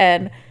 Jacobs,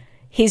 and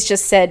he's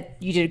just said,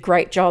 you did a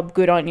great job.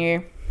 Good on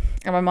you.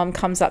 And my mum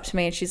comes up to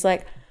me and she's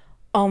like,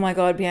 oh my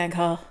God,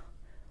 Bianca,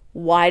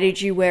 why did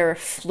you wear a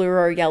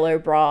fluoro yellow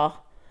bra?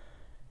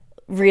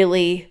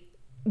 Really?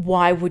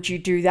 Why would you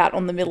do that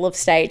on the middle of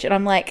stage? And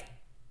I'm like,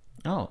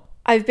 Oh.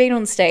 I've been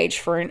on stage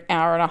for an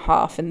hour and a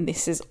half and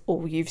this is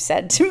all you've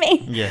said to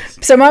me. Yes.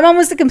 So my mum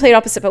was the complete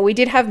opposite, but we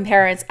did have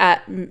parents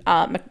at when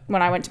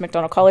I went to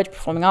McDonald College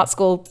Performing Arts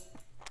School.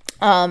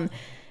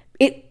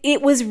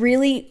 It was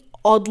really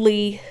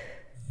oddly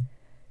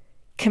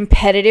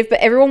competitive, but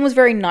everyone was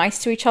very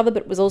nice to each other,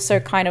 but it was also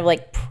kind of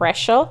like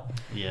pressure.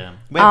 Yeah.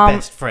 We're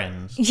best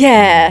friends.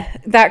 Yeah,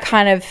 that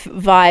kind of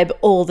vibe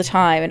all the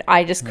time, and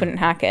I just couldn't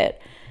hack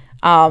it.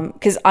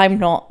 Because I'm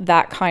not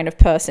that kind of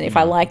person. If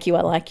I like you,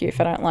 I like you.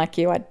 If I don't like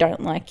you, I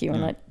don't like you,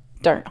 and I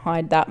don't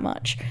hide that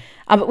much.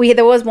 But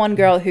there was one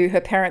girl who her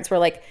parents were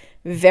like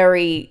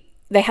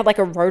they had like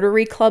a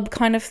Rotary Club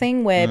kind of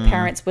thing where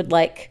parents would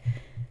like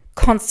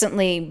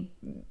constantly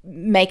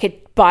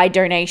buy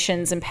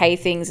donations and pay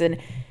things, and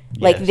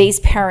like Yes. these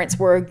parents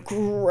were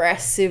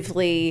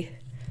aggressively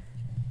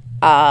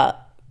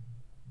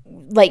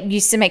like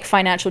used to make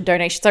financial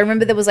donations. I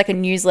remember there was like a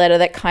newsletter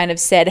that kind of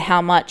said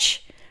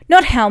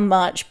not how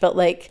much, but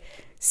like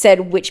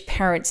said which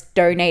parents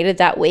donated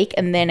that week,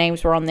 and their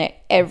names were on there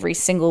every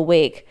single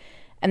week.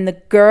 And the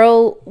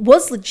girl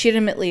was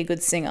legitimately a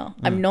good singer.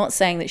 I'm not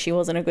saying that she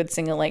wasn't a good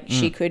singer. Like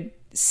she could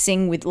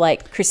sing with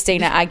like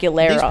Christina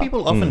Aguilera. These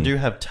people often do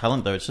have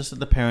talent, though. It's just that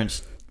the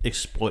parents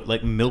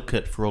milk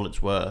it for all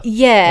it's worth.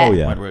 Yeah. Oh,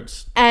 yeah. Right, where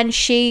it's, And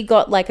she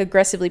got like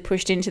aggressively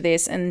pushed into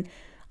this, and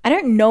I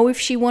don't know if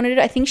she wanted it.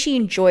 I think she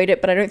enjoyed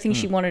it, but I don't think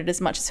she wanted it as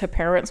much as her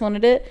parents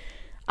wanted it.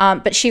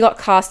 But she got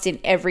cast in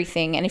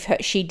everything, and if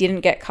she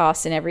didn't get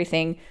cast in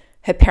everything,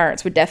 her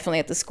parents were definitely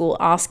at the school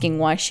asking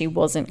why she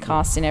wasn't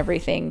cast in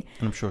everything.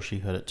 And I'm sure she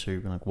heard it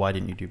too. Like, why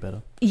didn't you do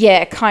better?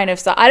 Yeah, kind of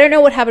stuff. I don't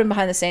know what happened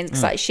behind the scenes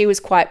because like, she was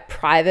quite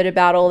private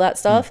about all that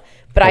stuff.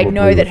 But I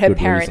know Probably that with her good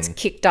parents reason.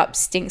 kicked up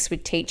stinks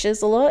with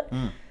teachers a lot.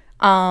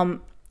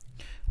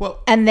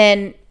 Well, And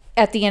then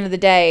at the end of the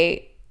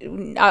day,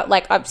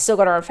 I've still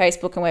got her on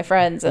Facebook and we're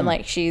friends. And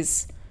like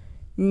she's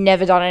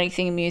never done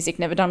anything in music,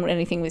 never done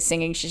anything with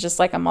singing. She's just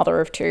like a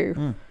mother of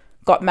two,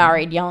 got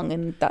married young,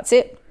 and that's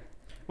it.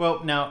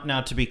 well,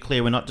 now to be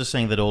clear, we're not just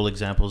saying that all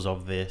examples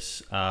of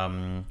this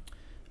are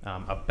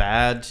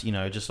bad. You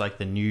know, just like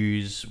the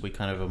news, we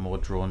kind of are more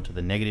drawn to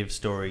the negative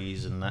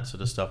stories and that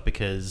sort of stuff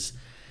because,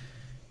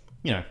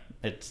 you know,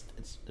 it's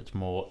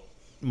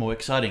more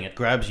exciting. It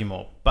grabs you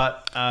more.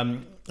 But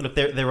look,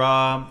 there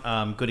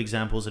are good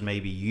examples, and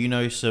maybe you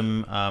know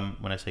some.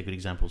 When I say good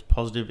examples,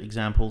 positive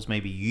examples.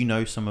 Maybe you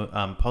know some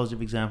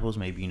positive examples.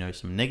 Maybe you know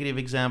some negative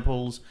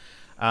examples.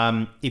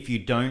 If you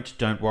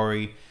don't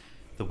worry.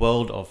 The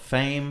world of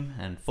fame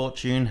and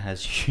fortune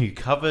has you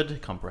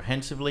covered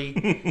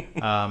comprehensively.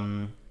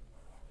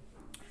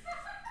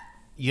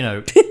 You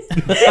know,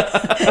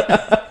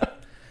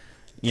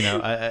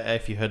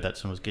 if you heard that,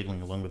 someone was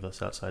giggling along with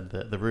us outside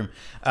the room.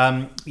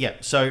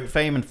 So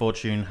fame and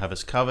fortune have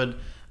us covered.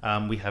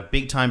 We have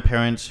big-time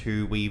parents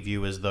who we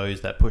view as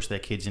those that push their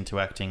kids into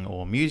acting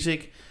or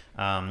music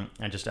and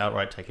just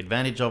outright take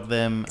advantage of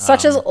them.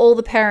 Such as all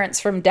the parents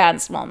from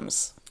Dance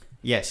Moms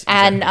Yes.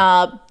 and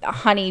Exactly.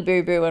 Honey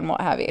Boo Boo and what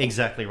have you.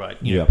 Exactly right.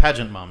 You know, Yeah.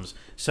 pageant mums.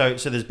 So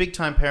there's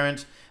big-time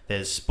parents.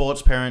 There's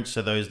sports parents,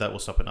 so those that will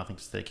stop at nothing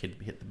to see their kid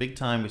hit the big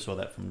time. We saw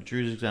that from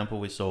Drew's example.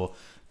 We saw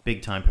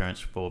big-time parents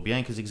for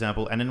Bianca's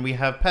example. And then we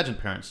have pageant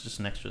parents, just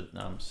an extra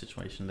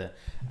situation there.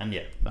 And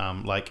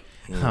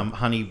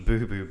Honey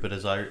Boo Boo, but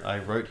as I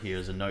wrote here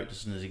as a note,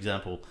 just as an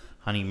example,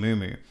 Honey Moo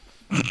Moo.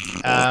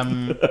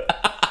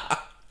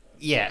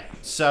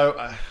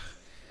 So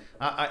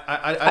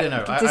I don't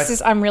know.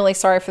 I'm really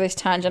sorry for this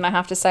tangent. I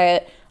have to say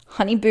it.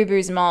 Honey Boo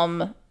Boo's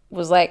mom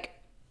was like,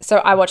 so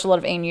I watch a lot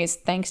of E! News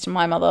thanks to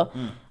my mother.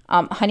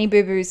 Honey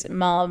Boo Boo's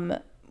mum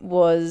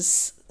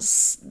was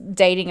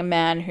dating a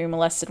man who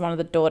molested one of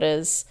the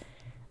daughters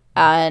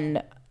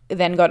and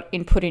then got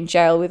put in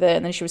jail with it.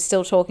 And then she was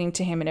still talking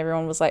to him and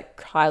everyone was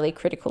like highly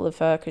critical of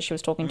her because she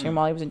was talking to him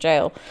while he was in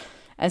jail.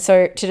 And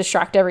so to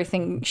distract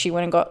everything, she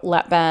went and got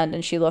lap band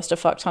and she lost a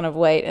fuck ton of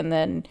weight. And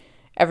then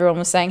everyone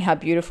was saying how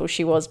beautiful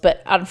she was.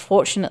 But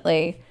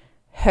unfortunately,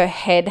 her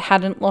head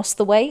hadn't lost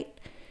the weight.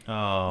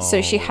 Oh.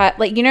 So she had,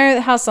 like, you know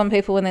how some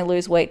people, when they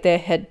lose weight, their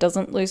head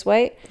doesn't lose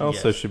weight?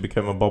 Also, Yes. she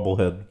became a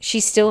bobblehead. She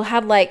still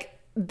had, like,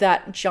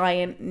 that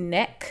giant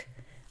neck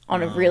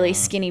on a really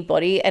skinny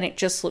body, and it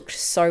just looked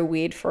so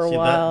weird for a See,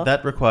 while.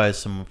 that requires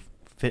some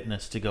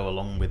fitness to go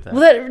along with that.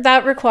 Well,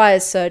 that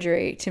requires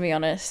surgery, to be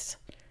honest.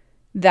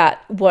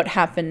 That what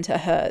happened to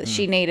her.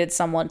 She needed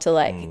someone to,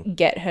 like,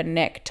 get her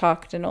neck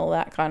tucked and all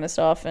that kind of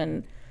stuff,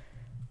 and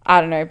I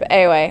don't know. But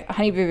anyway,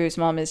 Honey Boo Boo's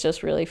mom is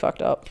just really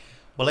fucked up.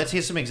 Well, let's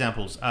hear some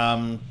examples.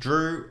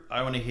 Drew,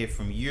 I want to hear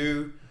from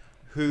you.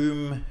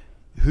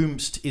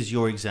 Whomst is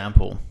your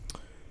example?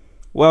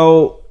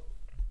 Well,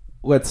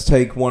 let's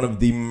take one of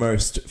the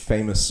most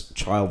famous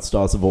child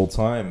stars of all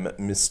time,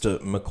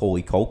 Mr.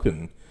 Macaulay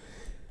Culkin,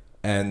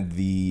 and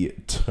the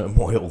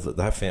turmoil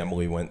that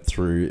family went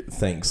through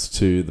thanks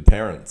to the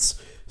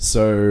parents.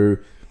 So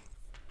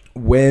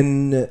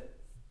when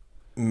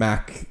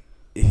Mac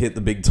hit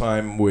the big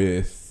time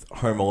with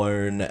Home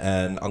Alone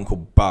and Uncle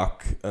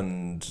Buck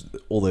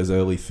and all those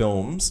early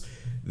films,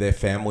 their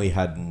family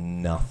had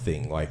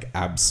nothing, like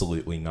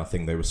absolutely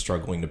nothing. They were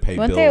struggling to pay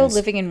Weren't bills. they all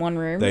living in one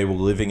room? They were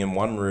living in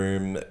one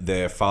room.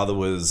 Their father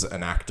was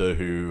an actor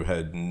who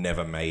had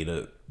never made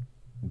it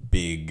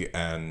big,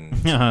 and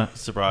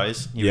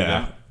Surprise. Here we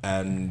go.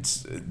 and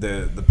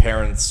the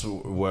parents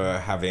were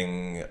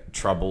having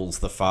troubles.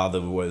 The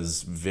father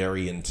was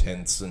very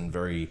intense and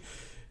very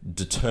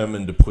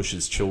determined to push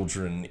his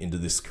children into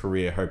this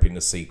career, hoping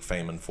to seek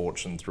fame and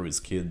fortune through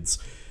his kids,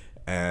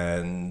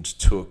 and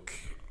took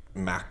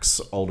Mac's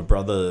older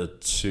brother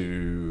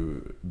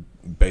to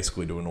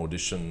basically do an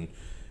audition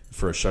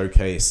for a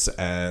showcase,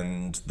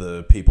 and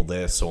the people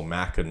there saw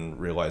Mac and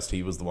realized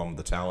he was the one with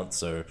the talent.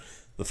 So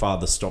the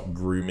father stopped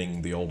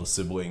grooming the older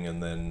sibling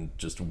and then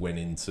just went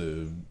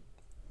into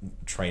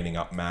training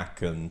up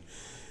Mac, and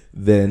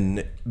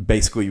then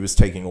basically he was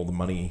taking all the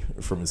money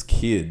from his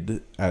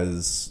kid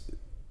as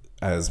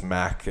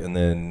Mac, and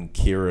then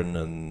Kieran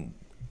and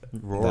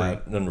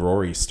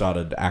Rory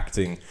started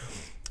acting.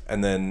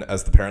 And then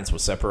as the parents were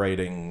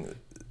separating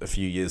a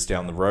few years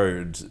down the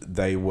road,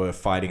 they were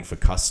fighting for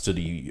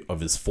custody of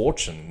his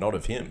fortune, not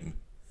of him.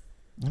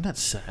 And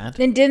that's sad.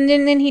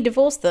 Then he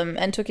divorced them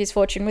and took his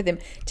fortune with him.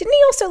 Didn't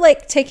he also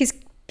like take his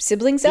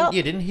siblings out?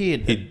 Yeah, didn't he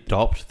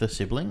adopt the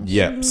siblings?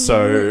 Yeah,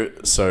 so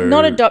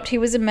Not adopt. He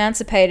was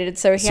emancipated,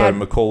 so he had.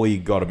 Macaulay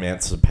got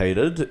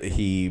emancipated.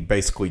 He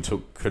basically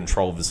took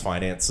control of his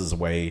finances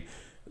away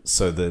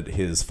so that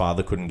his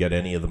father couldn't get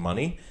any of the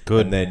money.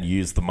 Good. And then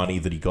used the money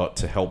that he got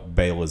to help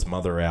bail his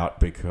mother out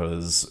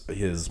because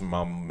his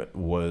mum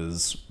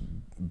was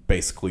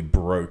basically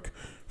broke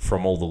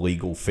from all the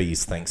legal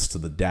fees thanks to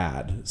the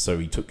dad. So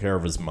he took care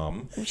of his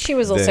mum. She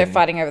was also Then-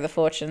 fighting over the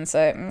fortune,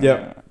 so...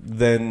 Yeah.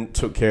 Then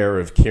took care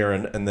of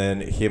Kieran, and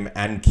then him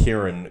and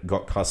Kieran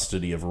got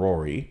custody of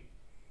Rory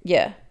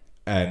Yeah.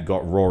 and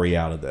got Rory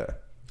out of there.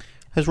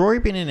 Has Rory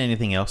been in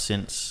anything else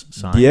since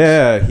Signs?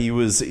 Yeah, he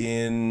was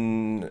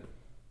in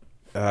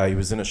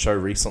a show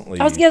recently.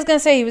 I was going to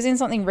say, he was in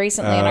something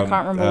recently, and I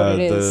can't remember what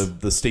it is.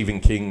 The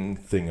Stephen King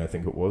thing, I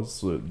think it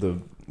was.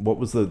 What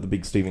was the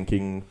big Stephen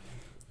King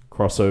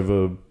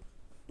crossover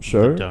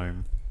show? The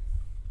Dome.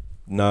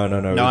 No. No,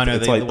 I know,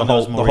 It's the like one the that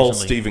was whole more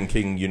Stephen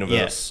recently. King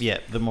universe. Yeah,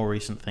 the more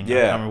recent thing. I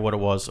Yeah. can't remember what it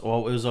was.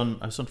 Well, it was on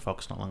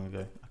Fox not long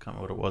ago. I can't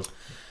remember what it was.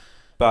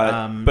 But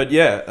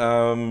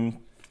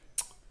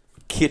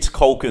Kit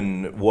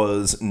Culkin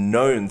was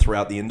known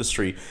throughout the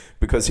industry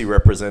because he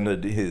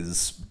represented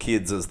his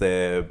kids as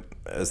their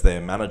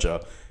manager,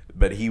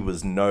 but he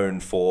was known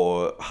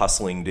for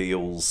hustling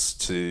deals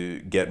to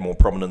get more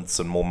prominence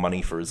and more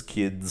money for his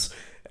kids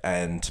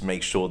and to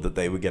make sure that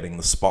they were getting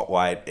the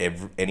spotlight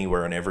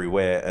anywhere and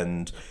everywhere.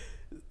 And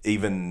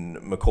even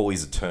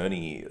Macaulay's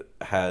attorney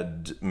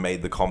had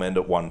made the comment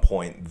at one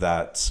point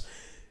that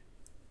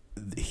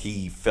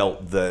he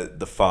felt that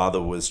the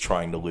father was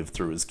trying to live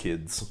through his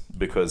kids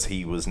because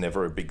he was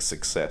never a big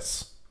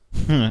success.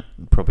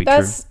 Probably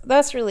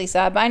That's really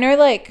sad. But I know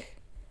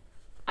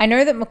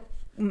that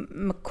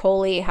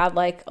Macaulay had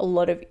like a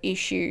lot of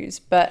issues,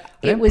 but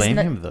I don't it was blame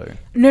him though.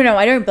 No,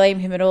 I don't blame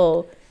him at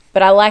all.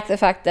 But I like the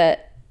fact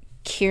that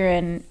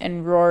Kieran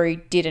and Rory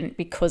didn't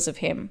because of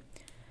him.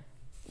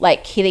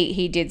 Like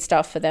he did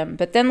stuff for them,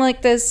 but then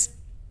like there's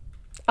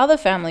other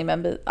family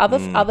members,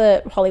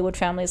 other Hollywood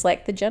families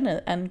like the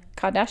Jenner and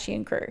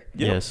Kardashian crew,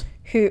 Yes.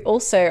 who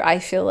also I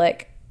feel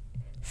like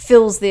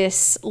feels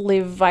this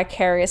live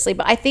vicariously.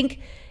 But I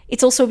think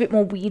it's also a bit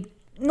more weird,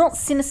 not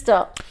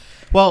sinister.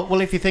 Well,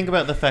 if you think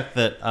about the fact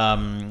that,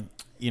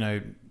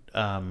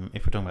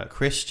 if we're talking about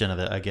Kris Jenner,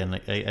 that again,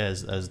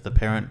 as the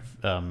parent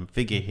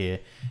figure here,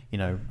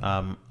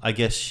 I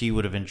guess she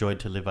would have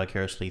enjoyed to live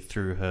vicariously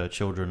through her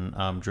children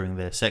during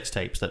their sex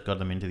tapes that got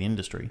them into the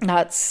industry.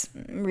 That's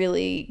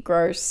really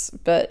gross,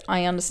 but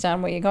I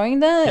understand where you're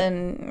going there.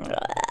 And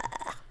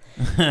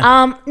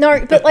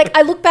no, but like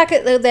I look back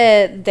at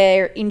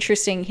their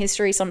interesting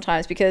history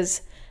sometimes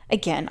because,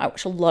 again, I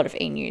watch a lot of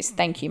E! News.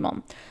 Thank you,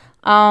 Mom.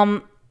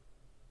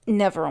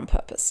 Never on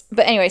purpose,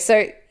 but anyway.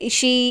 So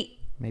she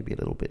Maybe a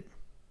little bit.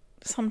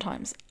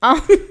 sometimes.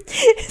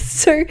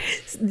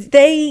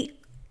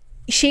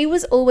 She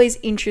was always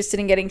interested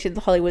in getting to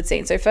the Hollywood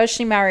scene. So first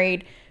she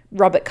married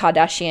Robert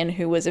Kardashian,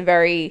 who was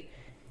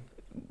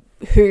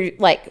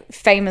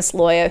famous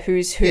lawyer who.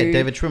 Yeah,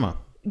 David Schwimmer.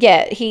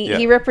 Yeah,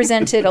 he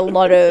represented a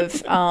lot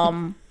of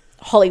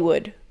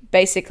Hollywood,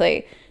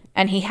 basically.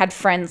 And he had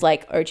friends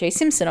like O.J.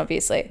 Simpson,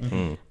 obviously.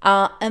 Mm-hmm.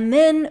 And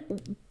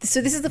then, so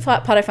this is the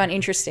part I find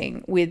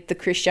interesting with the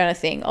Kris Jenner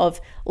thing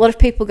of a lot of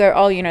people go,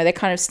 oh, they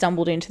kind of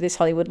stumbled into this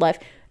Hollywood life.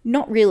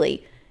 Not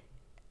really.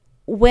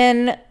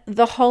 When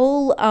the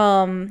whole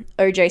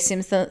O.J.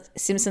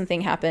 Simpson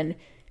thing happened,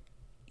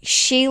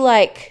 she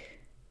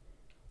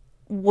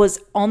was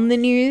on the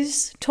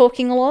news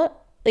talking a lot.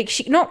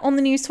 Not on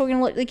the news talking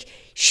a lot.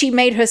 She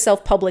made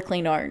herself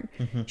publicly known.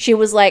 Mm-hmm. She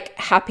was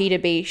happy to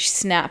be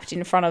snapped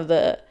in front of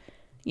the,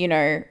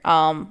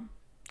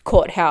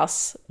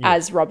 courthouse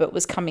as Robert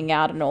was coming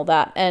out and all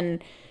that.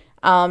 And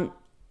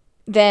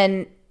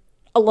then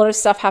a lot of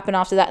stuff happened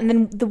after that. And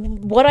then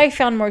what I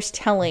found most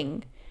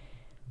telling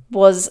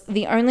was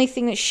the only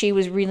thing that she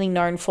was really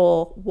known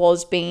for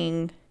was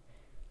being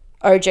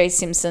O.J.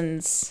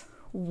 Simpson's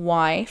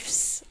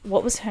wife's.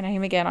 What was her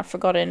name again? I've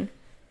forgotten.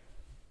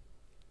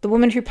 The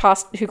woman who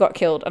got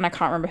killed, and I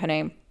can't remember her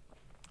name.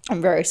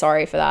 I'm very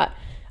sorry for that.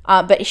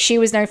 But she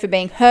was known for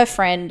being her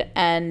friend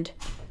and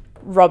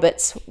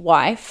Robert's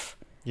wife.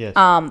 Yes.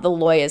 The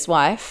lawyer's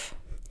wife.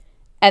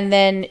 And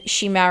then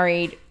she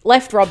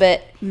left Robert,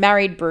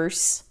 married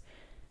Bruce,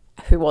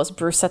 who was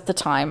Bruce at the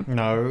time.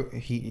 No,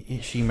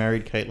 she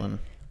married Caitlyn.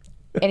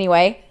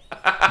 Anyway.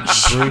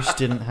 Bruce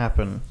didn't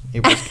happen.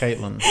 It was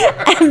Caitlyn.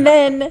 And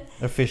then...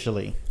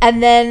 Officially.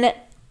 And then,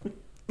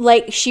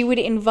 she would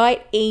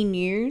invite E!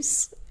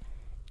 News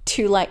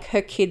to,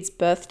 her kids'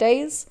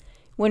 birthdays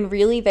when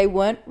really they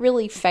weren't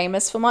really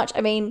famous for much.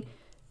 I mean,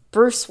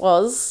 Bruce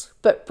was,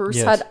 but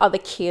Bruce had other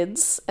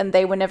kids and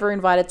they were never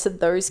invited to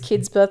those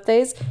kids'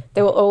 birthdays.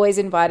 They were always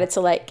invited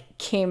to,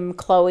 Kim,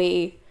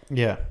 Chloe.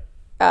 Yeah.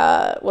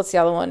 What's the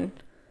other one?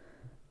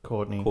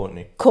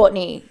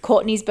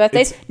 Courtney's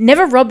birthdays.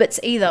 Never Robert's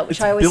either,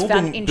 which I always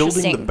found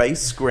interesting. Building the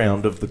base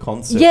ground of the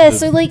concept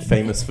of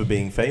famous for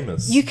being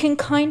famous. You can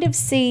kind of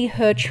see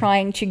her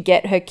trying to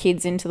get her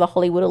kids into the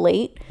Hollywood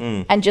elite.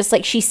 And just,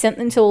 she sent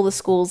them to all the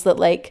schools that,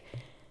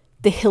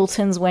 the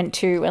Hiltons went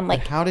to. And,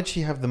 how did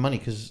she have the money?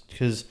 Because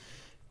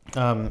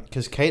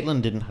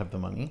Caitlyn didn't have the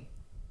money.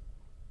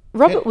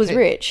 Robert was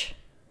rich.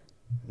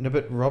 No,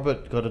 but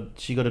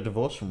she got a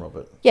divorce from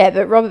Robert. Yeah,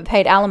 but Robert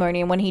paid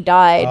alimony, and when he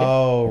died...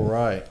 Oh,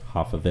 right.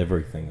 Half of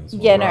everything as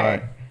well. Yeah, no.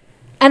 Right.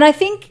 And I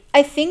think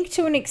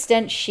to an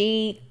extent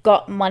she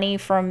got money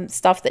from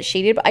stuff that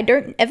she did, but I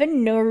don't ever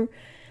know.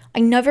 I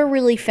never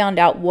really found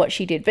out what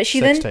she did. But she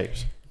Sex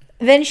tapes.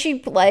 then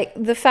she like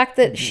the fact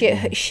that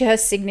her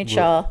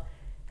signature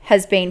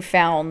has been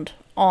found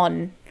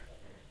on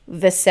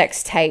the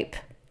sex tape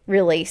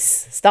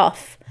release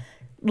stuff.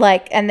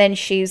 Like, and then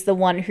she's the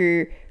one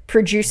who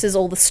produces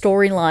all the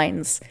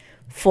storylines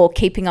for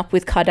Keeping Up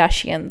with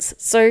Kardashians.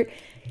 So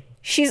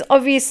she's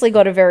obviously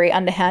got a very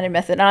underhanded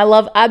method. And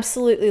I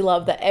absolutely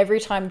love that every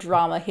time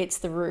drama hits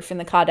the roof in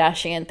the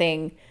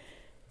Kardashian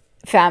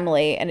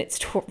family and it's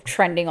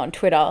trending on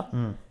Twitter,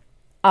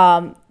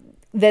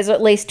 there's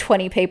at least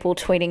 20 people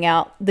tweeting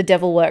out, "The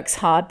devil works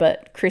hard,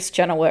 but Kris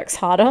Jenner works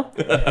harder."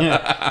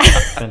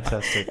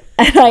 Fantastic.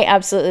 And I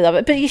absolutely love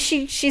it. But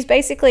she's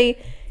basically,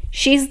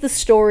 she's the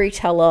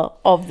storyteller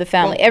of the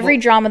family. Every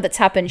drama that's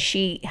happened,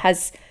 she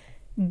has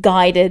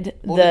guided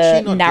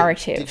the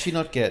narrative. Did she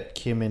not get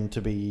Kim in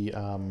to be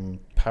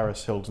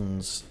Paris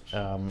Hilton's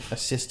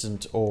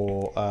assistant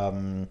or,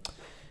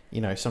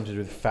 something to do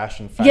with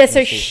fashion? Yeah,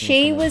 so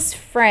she was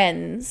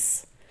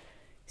friends.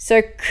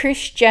 So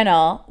Kris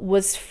Jenner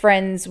was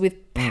friends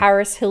with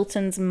Paris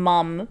Hilton's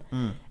mum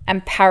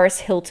and Paris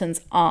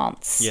Hilton's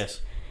aunts.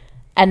 Yes.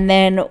 And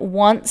then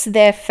once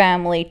their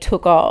family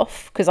took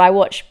off, because I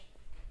watch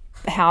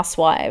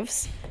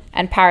Housewives,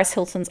 and Paris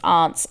Hilton's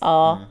aunts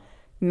are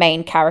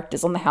main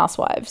characters on the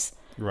Housewives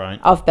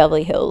of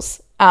Beverly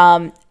Hills.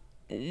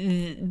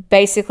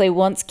 Basically,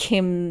 once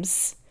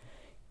Kim's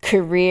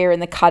career in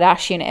the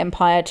Kardashian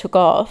empire took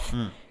off,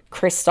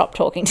 Kris stopped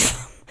talking to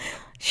them.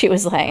 She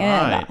was like,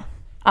 no.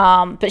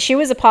 But she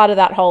was a part of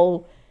that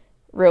whole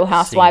Real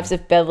Housewives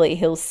of Beverly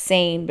Hills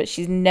scene, but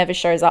she never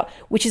shows up,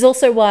 which is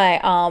also why,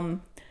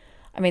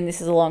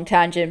 this is a long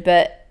tangent,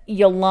 but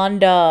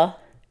Yolanda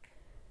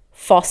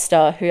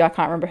Foster, who I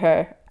can't remember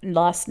her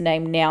last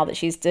name now that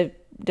she's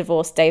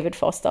divorced David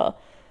Foster,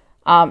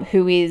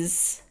 who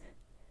is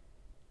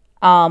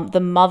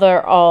the mother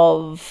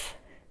of,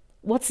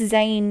 what's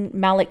Zayn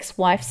Malik's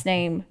wife's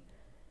name?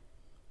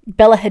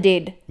 Bella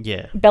Hadid.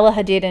 Yeah. Bella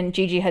Hadid and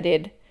Gigi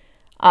Hadid.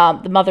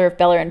 The mother of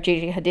Bella and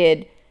Gigi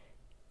Hadid.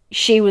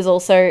 She was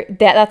also,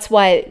 that's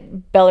why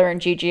Bella and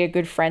Gigi are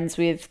good friends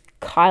with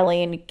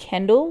Kylie and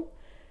Kendall,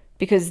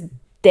 because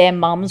their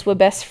mums were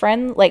best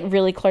friends, like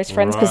really close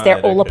friends, because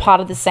they're all a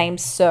part of the same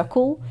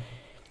circle.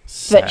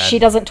 Sad. But she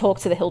doesn't talk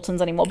to the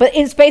Hiltons anymore. But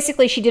it's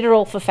basically, she did it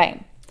all for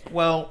fame.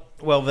 Well,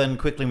 then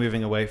quickly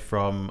moving away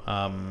from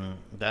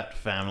that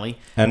family.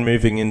 And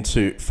moving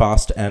into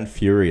Fast and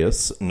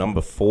Furious,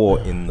 number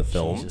 4 in the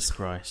film. Jesus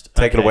Christ.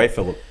 Take it away,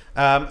 Philip.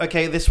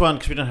 Okay, this one,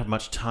 because we don't have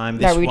much time.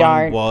 This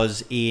one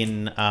was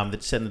in,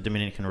 it's set in the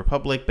Dominican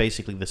Republic.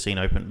 Basically,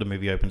 the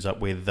movie opens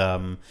up with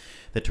the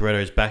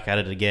Toretto's back at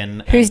it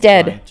again. Who's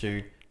dead?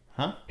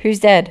 Who's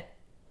dead?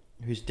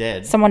 Who's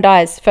dead? Someone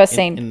dies. First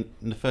scene.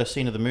 In the first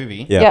scene of the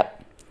movie? Yeah.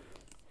 Yep.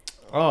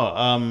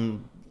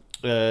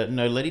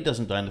 No, Letty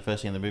doesn't die in the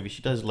first scene of the movie.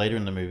 She dies later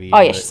in the movie. Oh,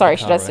 yeah, sorry,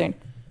 she dies soon.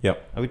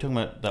 Yep. Are we talking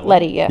about that one?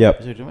 Letty, yeah.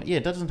 Yep. Yeah,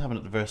 it doesn't happen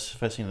at the first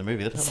scene of the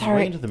movie. That happens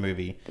way into the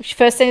movie.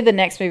 First scene of the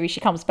next movie, she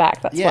comes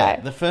back. That's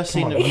why. The first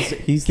scene.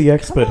 He's the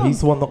expert.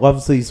 He's the one that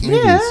loves these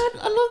movies. Yeah,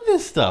 I love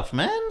this stuff,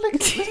 man. Like,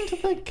 listen to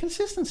the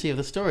consistency of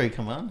the story.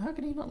 Come on, how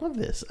can you not love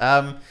this?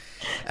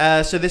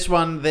 So this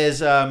one, there's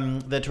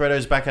the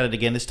Toretto's back at it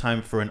again. This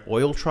time for an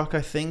oil truck,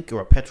 I think,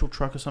 or a petrol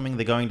truck or something.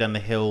 They're going down the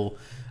hill,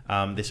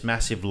 this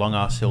massive long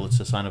ass hill. It's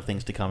a sign of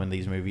things to come in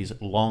these movies.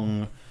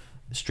 Long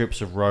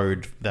strips of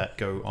road that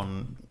go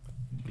on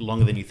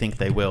longer than you think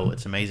they will.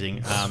 It's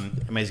amazing.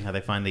 Amazing how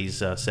they find these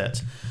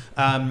sets.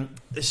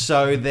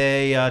 So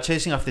they are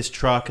chasing off this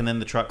truck, and then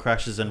the truck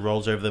crashes and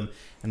rolls over them.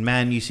 And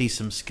man, you see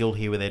some skill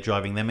here where they're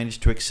driving. They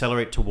manage to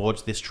accelerate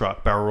towards this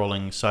truck, barrel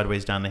rolling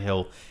sideways down the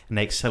hill, and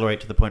they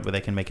accelerate to the point where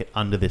they can make it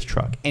under this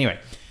truck. Anyway,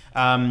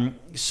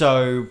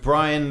 so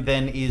Brian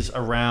then is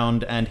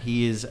around, and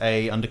he is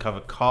a undercover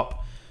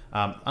cop.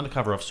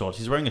 Undercover of sorts.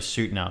 He's wearing a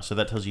suit now, so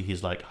that tells you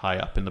he's like high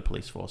up in the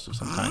police force of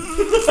some kind.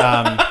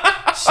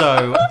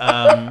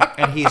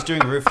 And he's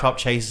doing rooftop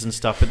chases and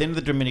stuff, but then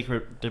the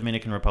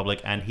Dominican Republic,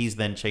 and he's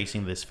then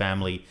chasing this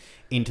family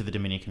into the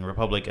Dominican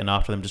Republic, and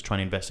after them just trying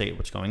to investigate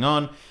what's going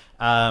on.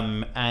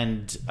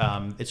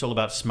 It's all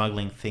about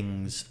smuggling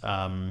things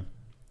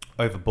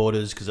over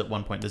borders, because at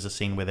one point there's a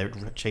scene where they're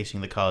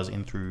chasing the cars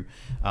in through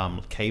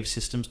cave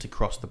systems to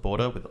cross the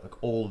border with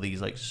like all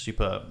these like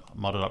super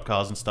modded up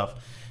cars and stuff.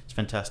 It's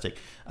fantastic.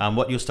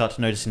 What you'll start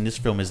to notice in this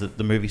film is that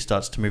the movie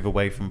starts to move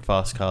away from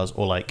fast cars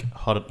or like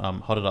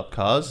hotted up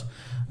cars.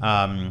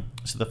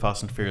 So the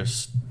Fast and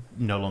Furious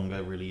no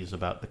longer really is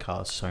about the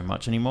cars so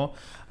much anymore.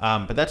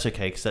 But that's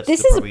okay, because that's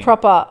this is a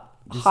proper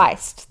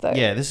heist, though.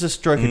 Yeah, this is a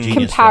stroke of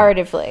genius.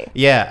 Comparatively. Film.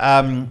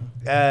 Yeah.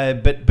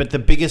 But the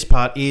biggest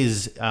part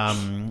is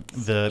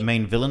the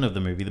main villain of the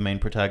movie, the main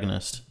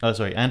antagonist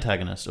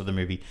of the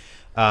movie.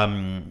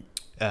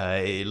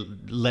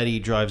 Letty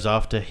drives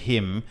after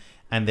him,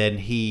 and then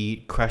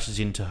he crashes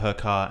into her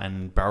car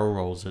and barrel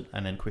rolls it,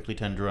 and then quickly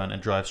turns around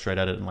and drives straight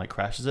at it and like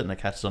crashes it, and it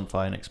catches on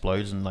fire and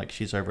explodes, and like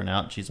she's over and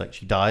out. She's like,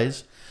 she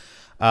dies.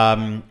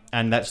 And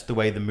that's the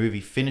way the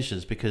movie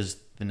finishes, because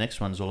the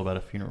next one's all about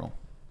a funeral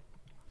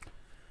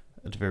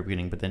at the very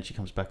beginning, but then she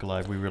comes back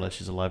alive. We realize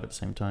she's alive at the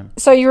same time.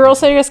 So you were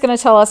also just going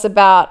to tell us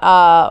about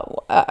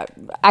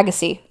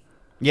Agassi.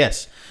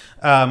 Yes.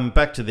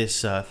 Back to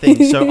this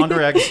thing. So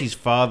Andre Agassi's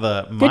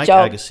father, Mike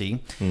job. Agassi.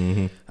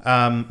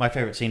 My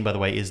favorite scene, by the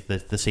way, is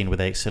the scene where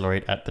they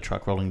accelerate at the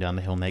truck rolling down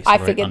the hill and they I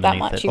accelerate figured that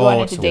underneath much. it. You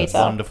went it's into a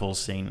detail. wonderful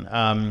scene.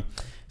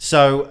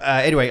 So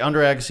anyway,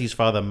 Andre Agassi's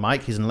father,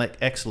 Mike, he's an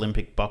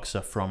ex-Olympic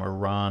boxer from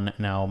Iran.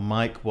 Now,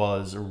 Mike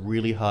was a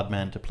really hard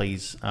man to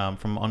please.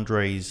 From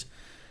Andre's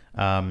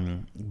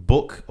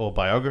book or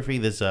biography,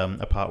 there's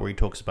a part where he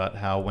talks about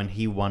how when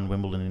he won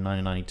Wimbledon in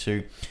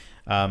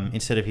 1992,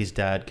 instead of his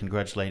dad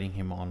congratulating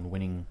him on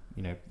winning,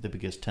 the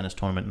biggest tennis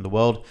tournament in the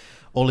world,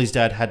 all his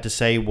dad had to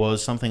say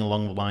was something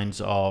along the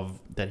lines of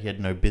that he had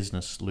no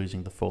business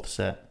losing the fourth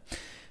set.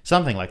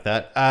 Something like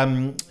that.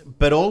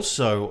 But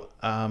also,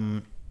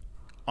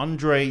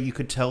 Andre, you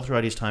could tell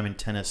throughout his time in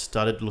tennis,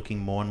 started looking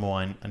more and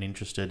more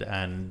uninterested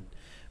and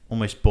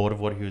almost bored of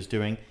what he was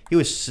doing. He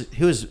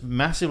was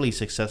massively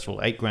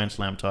successful, 8 Grand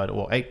Slam titles,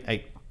 or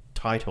eight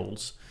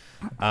titles.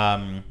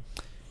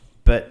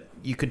 But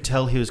you could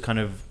tell he was kind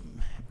of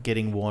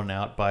getting worn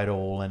out by it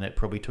all, and it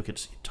probably took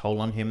its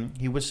toll on him.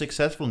 He was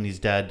successful, and his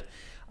dad,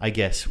 I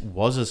guess,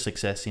 was a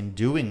success in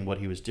doing what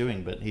he was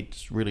doing, but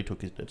it really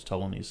took its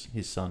toll on his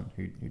son,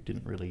 who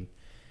didn't really,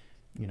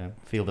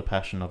 feel the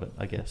passion of it,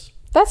 I guess.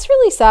 That's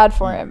really sad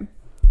for him.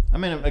 I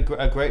mean,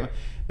 a great...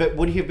 But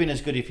would he have been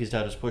as good if his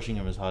dad was pushing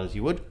him as hard as he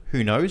would?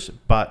 Who knows?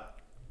 But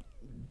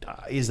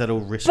is that all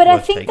risk But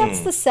worth I think taking?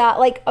 that's the sad...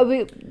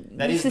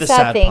 That is the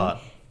sad thing. part.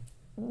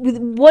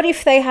 What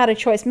if they had a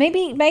choice?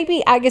 Maybe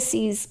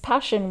Agassi's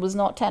passion was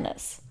not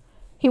tennis.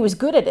 He was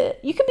good at it.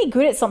 You can be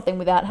good at something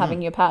without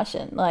having your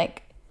passion.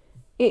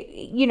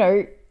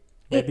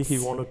 Maybe he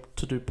wanted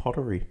to do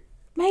pottery.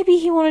 Maybe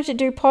he wanted to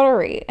do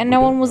pottery, and no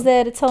one was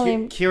there to tell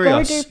him,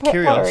 go do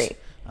pottery.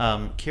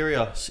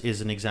 Kyrgios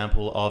is an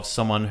example of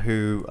someone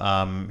who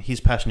his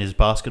passion is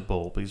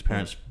basketball, but his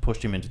parents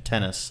pushed him into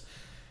tennis.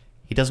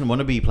 He doesn't want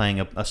to be playing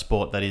a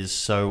sport that is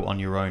so on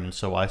your own and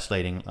so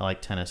isolating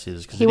like tennis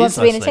is. He wants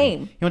to be in a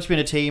team. He wants to be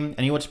in a team,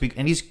 and he wants to be.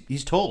 And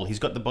he's tall. He's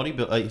got the body.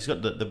 He's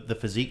got the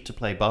physique to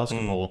play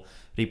basketball,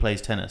 but he plays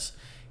tennis.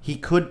 He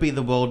could be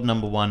the world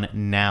number one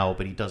now,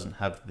 but he doesn't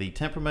have the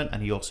temperament,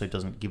 and he also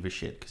doesn't give a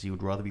shit because he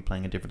would rather be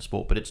playing a different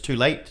sport. But it's too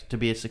late to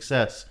be a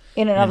success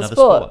in another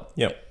sport.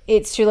 Yep.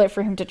 It's too late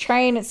for him to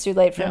train. It's too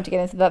late for him to get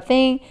into that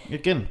thing.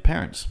 Again,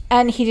 parents.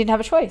 And he didn't have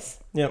a choice.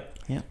 Yep.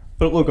 Yeah.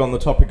 But look, on the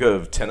topic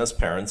of tennis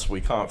parents, we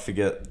can't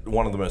forget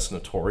one of the most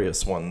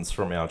notorious ones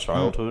from our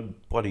childhood,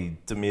 bloody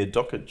Damir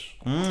Dokic.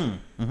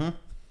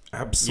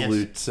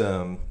 Absolute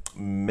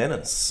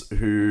menace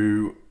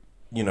who,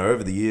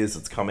 over the years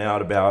it's come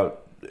out about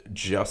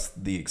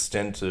just the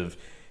extent of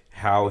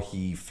how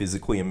he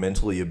physically and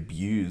mentally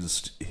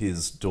abused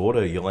his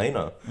daughter,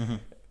 Yelena.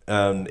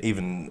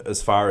 Even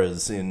as far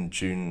as in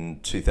June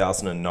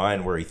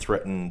 2009, where he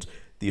threatened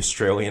the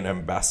Australian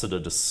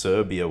ambassador to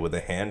Serbia with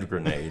a hand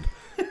grenade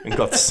and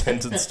got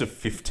sentenced to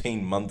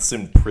 15 months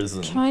in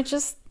prison.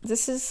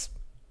 This is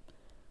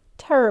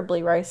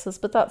terribly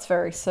racist, but that's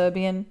very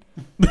Serbian.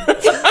 You don't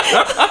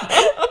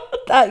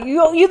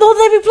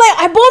let me play.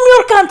 I bomb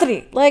your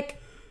country.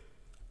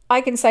 I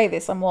can say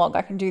this. I'm Wog.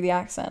 I can do the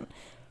accent.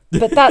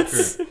 But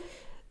that's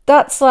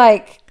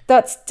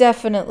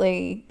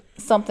definitely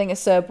something a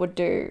Serb would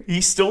do. He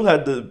still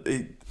had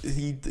to...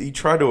 He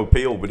tried to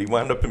appeal, but he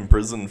wound up in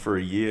prison for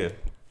a year.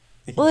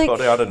 He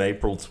got out in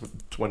April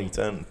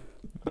 2010.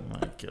 Oh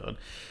my god.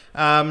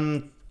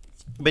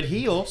 But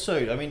he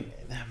also,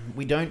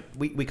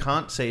 we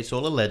can't say it's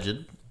all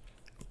alleged.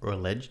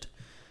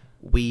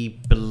 We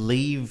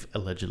believe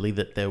allegedly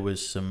that there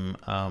was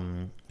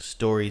some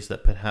stories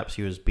that perhaps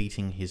he was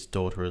beating his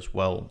daughter as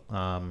well,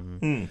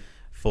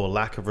 for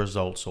lack of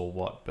results or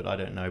what, but I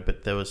don't know.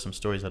 But there was some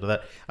stories out of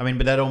that.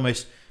 But that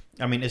almost,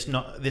 it's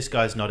not, this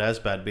guy's not as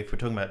bad, but if we're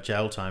talking about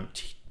jail time,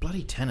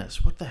 bloody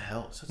tennis, what the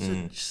hell? Such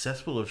a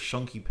cesspool of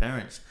shonky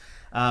parents.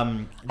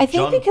 I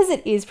think because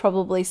it is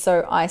probably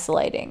so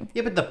isolating.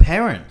 Yeah, but the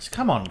parents,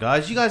 come on,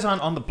 guys, you guys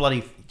aren't on the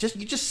bloody.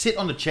 You just sit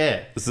on the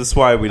chair. Is this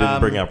why we didn't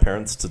bring our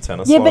parents to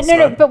tennis? Yeah, but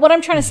no. But what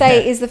I'm trying to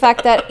say is the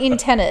fact that in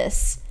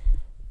tennis,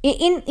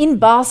 in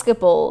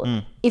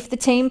basketball, if the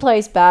team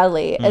plays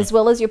badly, as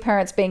well as your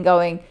parents being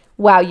going,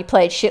 "Wow, you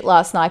played shit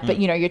last night," but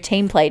your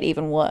team played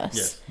even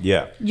worse.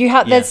 Yeah.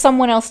 There's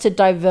someone else to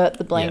divert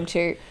the blame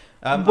to.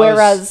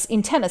 Whereas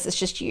in tennis, it's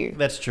just you.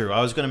 That's true.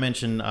 I was going to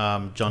mention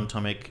John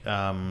Tomic,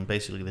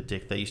 basically the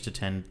dick that used to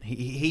tend.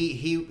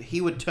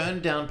 He would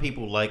turn down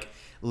people like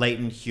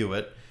Leighton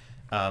Hewitt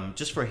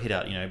just for a hit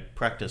out,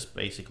 practice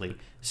basically,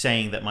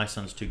 saying that my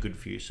son's too good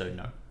for you, so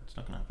no, it's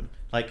not going to happen.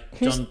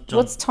 John.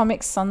 What's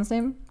Tomic's son's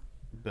name?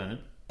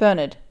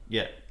 Bernard.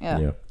 Yeah.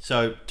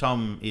 So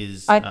Tom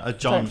is I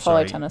John. don't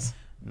follow tennis.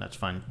 That's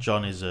fine.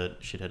 John is a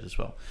shithead as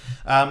well.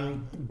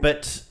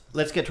 But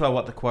let's get to our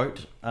what the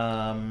quote.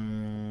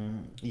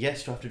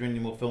 Yes, do I have to do any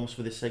more films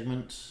for this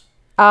segment?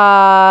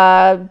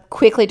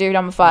 Quickly do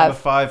number 5. Number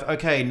 5.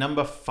 Okay,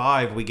 number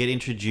 5. We get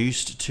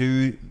introduced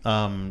to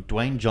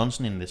Dwayne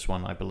Johnson in this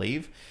one, I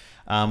believe.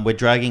 We're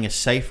dragging a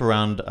safe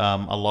around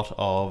a lot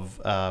of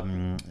a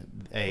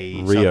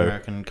Rio. South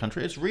American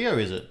country. It's Rio,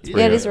 is it?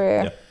 Yeah, it is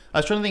Rio. Yeah. I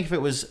was trying to think if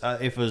it was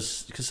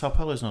because Sao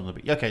Paulo's not on the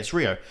beach. Okay, it's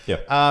Rio.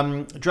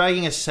 Yeah.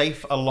 Dragging a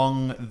safe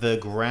along the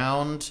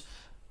ground.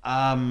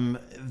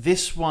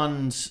 This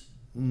one's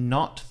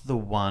not the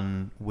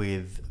one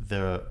with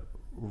the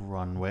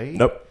runway.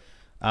 Nope.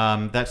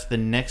 That's the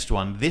next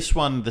one. This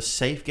one, the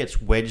safe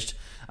gets wedged.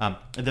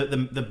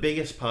 The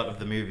biggest part of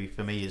the movie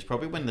for me is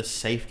probably when the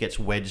safe gets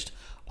wedged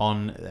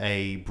on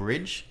a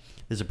bridge.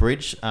 There's a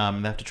bridge. They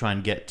have to try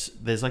and get.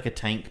 There's like a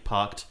tank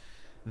parked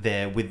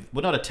there with,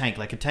 well, not a tank,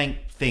 like a tank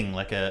thing,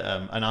 like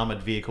an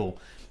armored vehicle,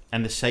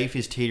 and the safe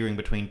is teetering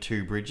between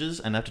two bridges,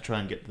 and they have to try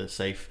and get the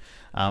safe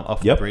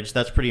off the bridge.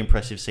 That's a pretty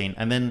impressive scene.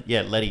 And then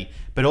Letty,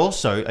 but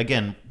also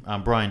again,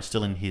 Brian's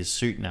still in his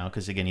suit now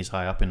because again he's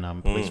high up in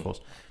police force.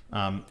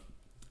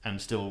 And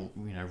still,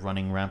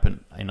 running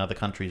rampant in other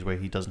countries where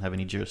he doesn't have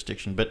any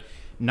jurisdiction. But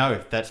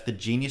no, that's the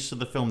genius of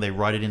the film. They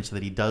write it in so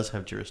that he does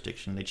have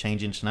jurisdiction. They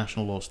change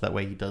international law so that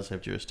way he does have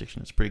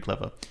jurisdiction. It's pretty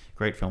clever.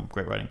 Great film,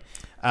 great writing.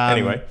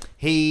 Anyway,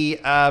 he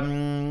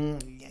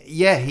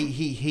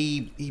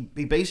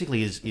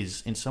basically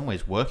is in some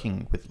ways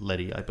working with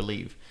Letty, I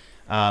believe.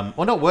 Well,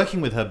 not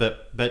working with her,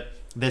 but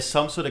there's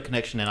some sort of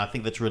connection, and I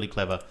think that's really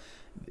clever.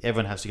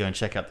 Everyone has to go and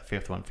check out the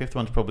fifth one. Fifth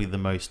one's probably the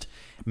most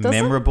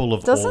memorable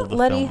of all the films. Doesn't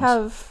Letty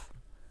have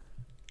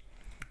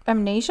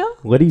amnesia?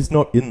 Letty's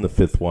not in the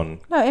fifth one.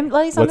 No,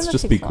 Letty's not in Let's the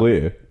just fifth be one.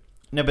 clear.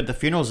 No, but the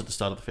funeral's at the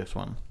start of the fifth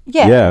one.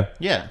 Yeah.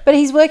 Yeah. But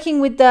he's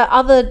working with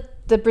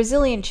the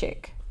Brazilian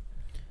chick.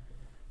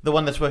 The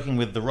one that's working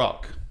with The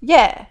Rock.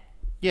 Yeah.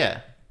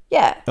 Yeah.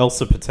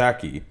 Elsa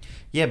Pataki.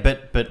 Yeah,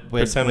 but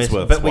Chris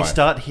Hemsworth's we wife.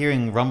 start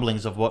hearing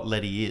rumblings of what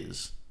Letty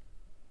is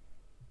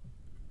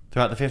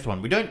throughout the fifth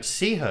one. We don't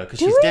see her because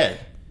she's dead,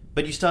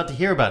 but you start to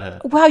hear about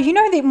her. Wow, you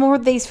know more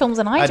of these films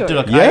than I do.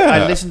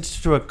 I listened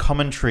to a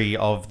commentary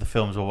of the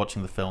films while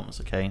watching the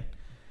films. Okay,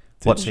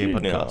 what's your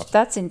podcast?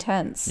 That's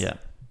intense. Yeah.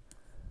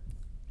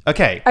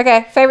 Okay.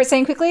 Okay, favorite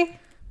scene quickly.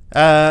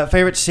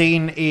 Favorite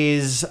scene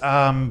is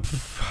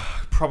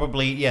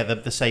probably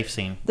the safe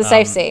scene. The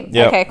safe scene.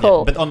 yeah. Okay, cool.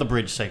 Yeah, but on the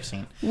bridge safe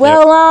scene.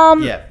 Well,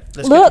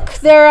 Let's look,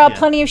 there are yeah.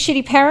 plenty of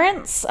shitty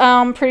parents.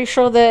 I'm pretty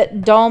sure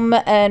that Dom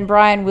and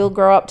Brian will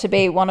grow up to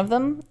be one of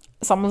them.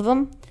 Some of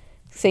them,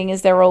 seeing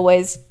as they're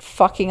always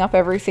fucking up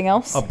everything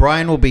else. Oh,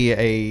 Brian will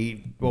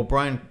be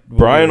Brian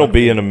will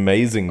be an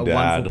amazing a dad.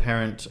 wonderful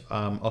parent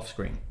off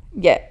screen.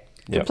 Yeah.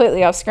 Yep.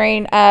 Completely off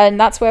screen. And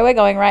that's where we're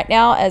going right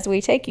now as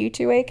we take you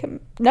to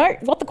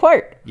what the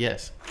quote?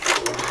 Yes.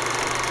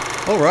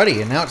 Alrighty,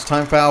 and now it's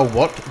time for our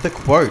What the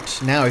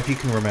Quote. Now, if you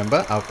can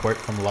remember, our quote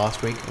from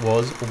last week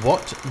was,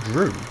 "What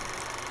drew?"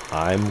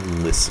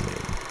 I'm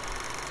listening.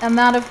 And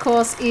that, of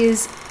course,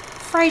 is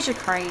Frasier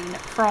Crane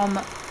from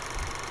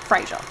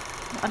Frasier.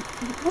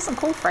 It wasn't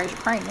called Frasier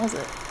Crane, was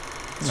it?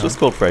 It's just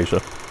called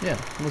Frasier. Yeah,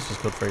 this is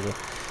called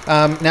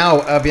Frasier.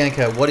 Now,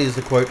 Bianca, what is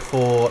the quote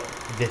for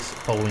this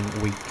following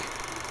week?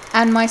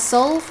 And my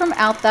soul from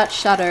out that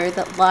shadow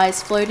that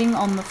lies floating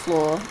on the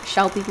floor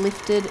shall be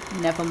lifted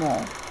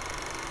nevermore.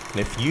 And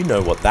if you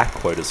know what that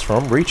quote is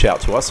from, reach out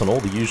to us on all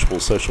the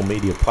usual social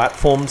media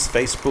platforms,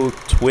 Facebook,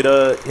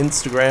 Twitter,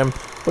 Instagram,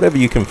 whatever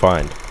you can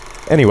find.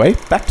 Anyway,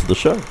 back to the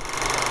show.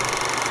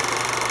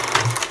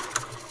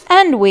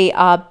 And we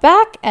are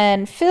back,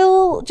 and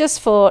Phil, just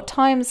for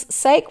time's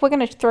sake, we're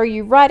going to throw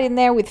you right in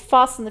there with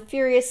Fast and the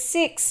Furious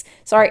 6.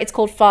 Sorry, it's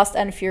called Fast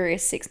and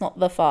Furious 6, not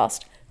The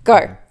Fast.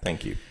 Go.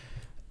 Thank you.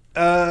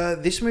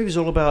 This movie is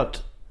all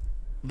about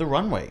the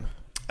runway,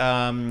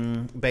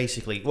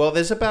 basically. Well,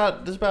 there's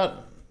about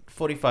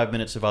 45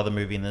 minutes of other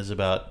movie, and there's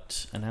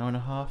about an hour and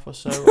a half or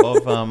so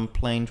of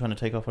plane trying to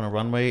take off on a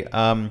runway.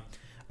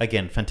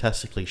 Again,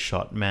 fantastically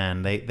shot,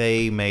 man.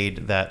 They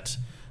made that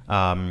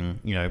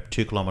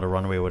 2 kilometer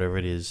runway, whatever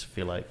it is,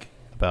 feel like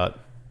about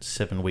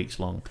 7 weeks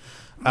long.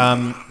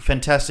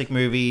 Fantastic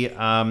movie.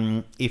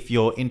 If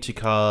you're into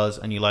cars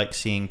and you like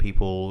seeing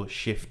people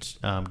shift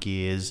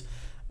gears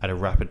at a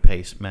rapid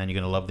pace, man,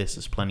 you're gonna love this.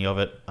 There's plenty of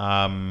it.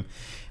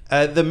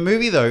 The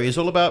movie, though, is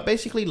all about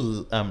basically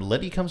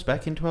Letty comes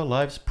back into our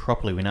lives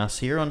properly. We now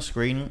see her on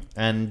screen,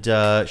 and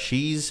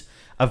she's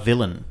a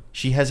villain.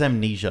 She has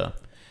amnesia,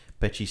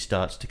 but she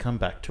starts to come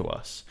back to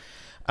us.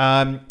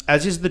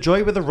 As is the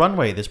joy with a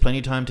runway. There's plenty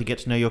of time to get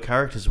to know your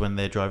characters when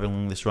they're driving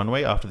along this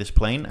runway after this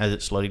plane, as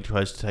it slowly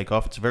tries to take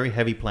off. It's a very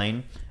heavy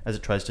plane as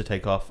it tries to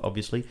take off,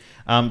 obviously.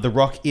 The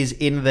Rock is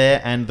in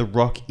there, and The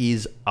Rock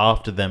is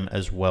after them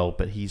as well,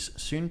 but he's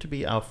soon to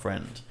be our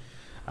friend.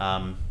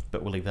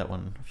 But we'll leave that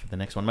one for the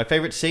next one. My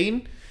favorite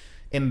scene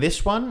in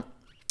this one,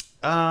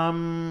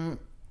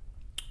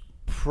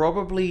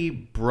 probably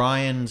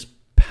Brian's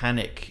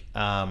panic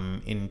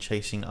in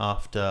chasing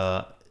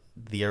after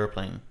the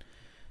aeroplane.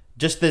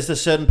 Just there's a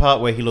certain part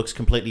where he looks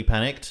completely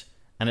panicked,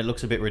 and it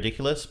looks a bit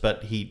ridiculous,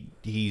 but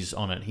he's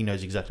on it. He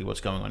knows exactly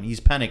what's going on. He's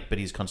panicked, but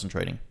he's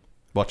concentrating.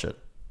 Watch it.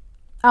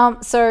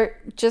 So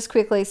just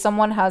quickly,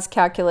 someone has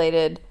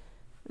calculated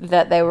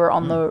that they were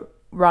on the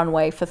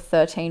runway for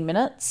 13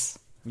 minutes.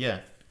 Yeah.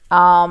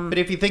 But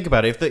if you think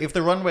about it, if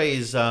the runway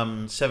is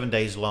 7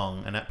 days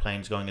long and that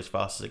plane's going as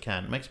fast as it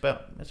can, it's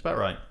about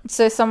right.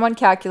 So someone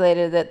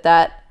calculated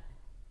that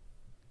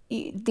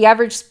the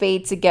average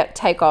speed to get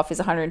takeoff is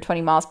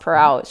 120 miles per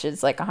hour, which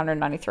is like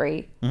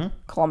 193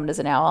 kilometers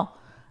an hour.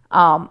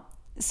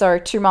 So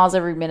 2 miles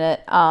every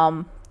minute,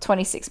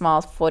 26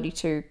 miles,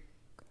 42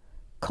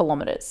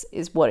 kilometers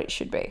is what it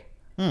should be.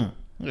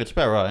 It's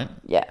about right.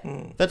 Yeah,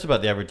 That's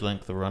about the average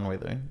length of the runway,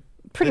 though.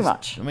 pretty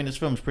much. I mean, this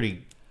film's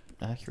pretty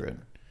accurate.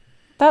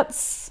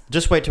 That's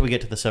Just wait till we get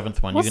to the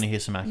 7th one. You're going to hear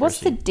some accuracy. what's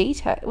the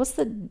detail? What's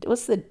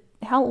the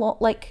how long?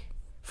 Like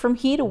from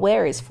here to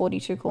where is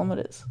 42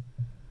 kilometers?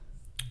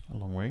 A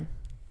long way.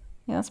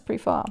 Yeah, that's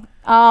pretty far.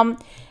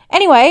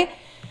 Anyway,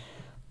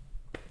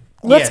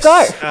 let's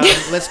go.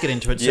 Let's get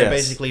into it. So Yes.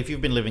 basically, if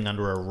you've been living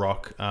under a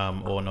rock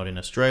or not in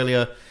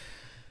Australia,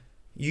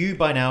 you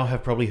by now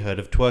have probably heard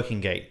of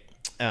Twerking-gate.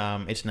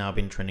 It's now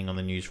been trending on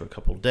the news for a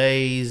couple of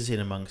days, in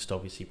amongst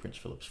obviously Prince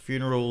Philip's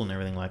funeral and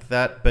everything like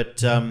that.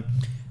 But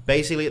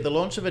basically, at the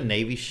launch of a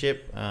Navy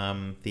ship,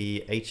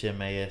 the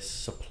HMAS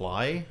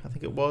Supply, I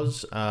think it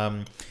was,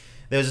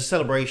 there was a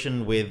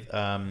celebration with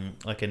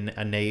like a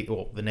Navy.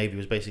 Well, the Navy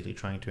was basically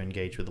trying to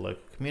engage with the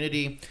local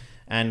community,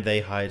 and they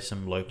hired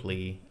some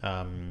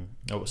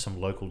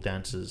some local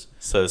dancers.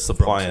 So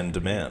supply and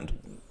demand.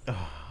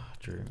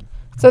 Drew.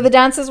 So the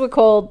dancers were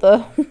called the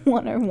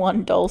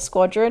 101 Doll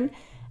Squadron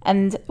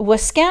and were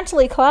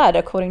scantily clad,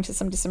 according to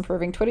some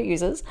disapproving Twitter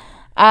users.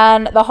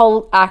 And the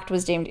whole act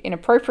was deemed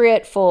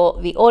inappropriate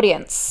for the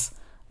audience,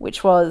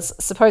 which was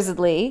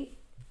supposedly,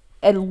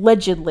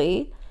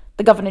 allegedly,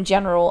 the Governor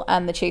General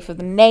and the Chief of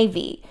the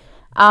Navy.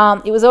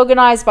 It was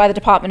organised by the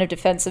Department of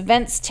Defence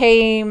events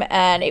team,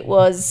 and it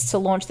was to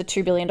launch the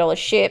 $2 billion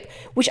ship,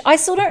 which I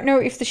still don't know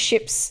if the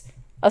ship's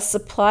a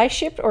supply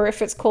ship or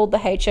if it's called the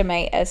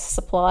HMAS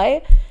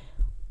Supply.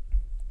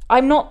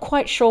 I'm not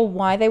quite sure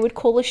why they would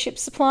call a ship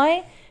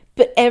Supply,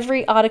 but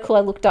every article I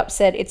looked up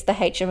said it's the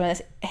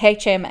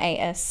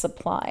HMAS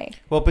Supply.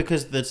 Well,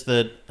 because that's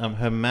the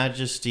Her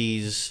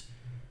Majesty's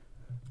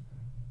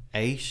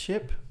A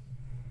ship.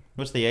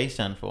 What's the A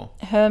stand for?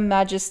 Her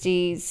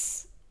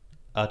Majesty's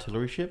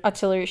Artillery ship.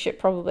 artillery ship,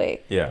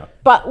 probably. Yeah.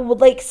 But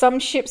like some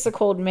ships are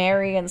called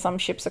Mary and some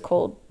ships are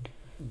called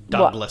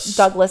Douglas.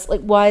 Douglas.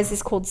 Like, why is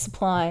this called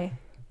Supply?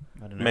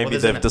 I don't know. Maybe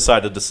there's they've an-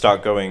 decided to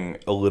start going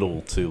a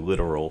little too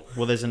literal.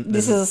 Well, This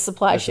is a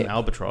supply there's ship. an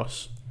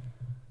albatross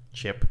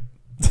ship.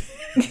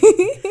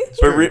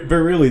 But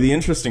really, the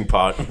interesting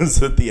part was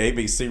that the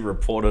ABC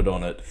reported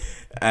on it,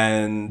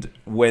 and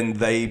when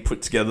they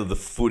put together the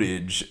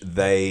footage,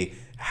 they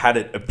had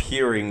it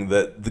appearing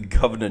that the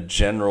Governor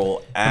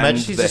General and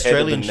Majesty's the head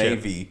of the Australian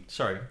ship. Navy,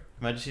 Sorry,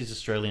 Majesty's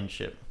Australian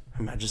ship.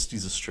 Her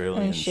Majesty's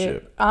Australian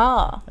ship. ship.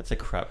 Ah. That's a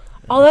crap.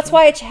 Oh, that's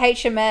why it's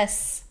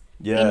HMS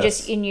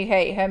Yes. in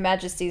UK, Her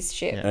Majesty's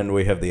ship. Yeah. And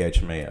we have the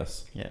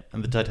HMAS. Yeah,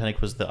 and the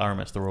Titanic was the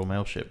RMS, the Royal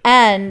Mail ship.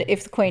 And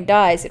if the Queen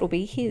dies, it'll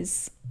be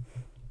his.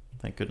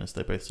 Thank goodness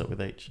they both start with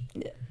H.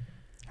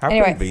 How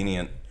Anyway.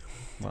 convenient.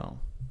 Well,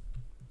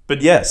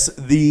 But yes,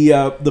 the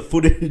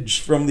footage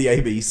from the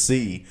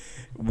ABC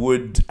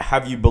would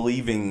have you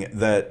believing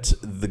that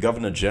the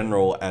Governor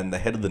General and the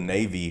head of the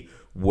Navy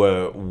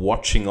were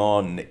watching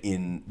on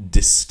in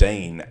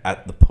disdain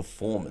at the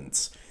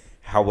performance.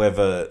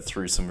 However,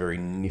 through some very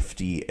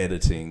nifty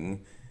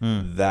editing,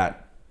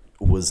 that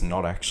was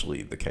not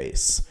actually the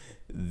case.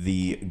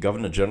 The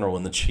Governor General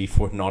and the Chief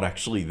were not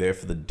actually there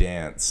for the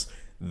dance.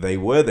 They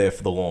were there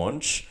for the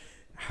launch.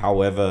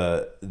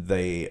 However,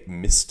 they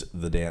missed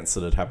the dance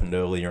that had happened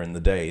earlier in the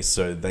day,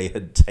 so they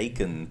had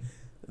taken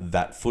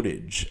that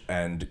footage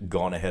and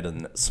gone ahead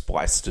and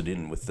spliced it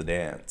in with the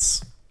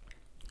dance.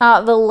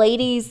 The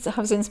ladies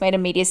have since made a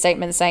media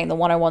statement saying the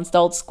 101's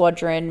Doll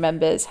Squadron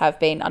members have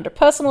been under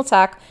personal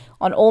attack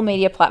on all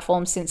media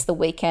platforms since the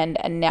weekend,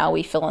 and now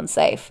we feel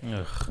unsafe.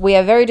 We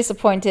are very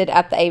disappointed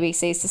at the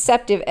ABC's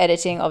deceptive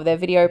editing of their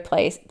video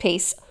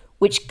piece,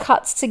 which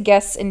cuts to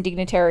guests and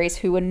dignitaries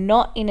who were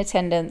not in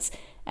attendance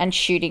and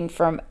shooting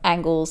from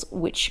angles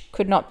which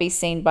could not be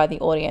seen by the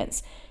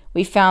audience.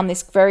 We found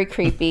this very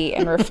creepy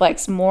and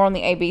reflects more on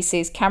the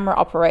ABC's camera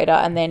operator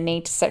and their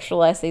need to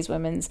sexualize these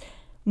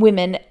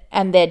women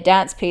and their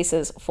dance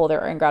pieces for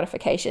their own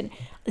gratification.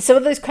 Some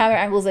of those camera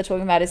angles they're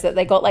talking about is that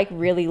they got like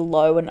really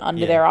low and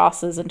under their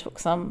asses and took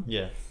some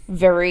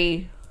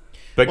very...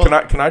 But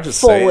can I just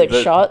say forward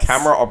that shots.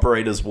 camera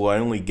operators will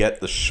only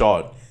get the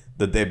shot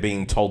that they're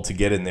being told to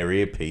get in their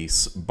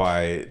earpiece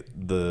by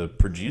the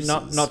producers.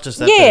 not just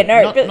that. Yeah,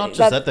 though. no, but not just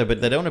that- that though.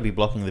 But they don't want to be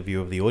blocking the view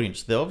of the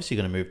audience. They're obviously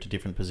going to move to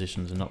different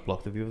positions and not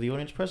block the view of the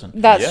audience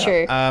present. That's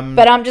Yeah. true.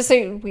 But I'm just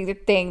saying, the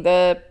thing,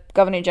 the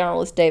Governor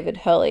General is David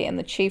Hurley and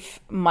the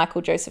Chief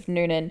Michael Joseph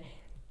Noonan.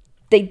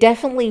 They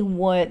definitely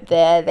weren't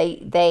there.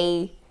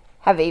 They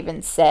have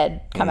even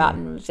come out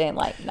and saying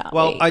like, no.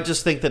 Well, I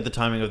just think that the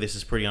timing of this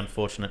is pretty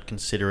unfortunate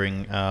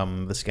considering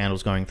the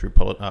scandals going through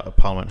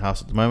Parliament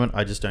House at the moment.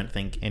 I just don't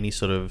think any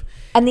sort of...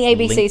 And the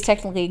ABC is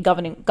technically a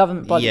government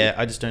body. Yeah,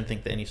 I just don't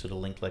think that any sort of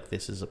link like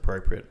this is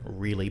appropriate,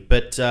 really.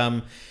 But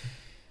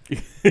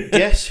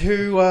guess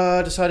who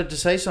decided to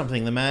say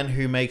something? The man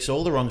who makes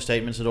all the wrong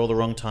statements at all the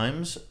wrong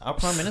times, our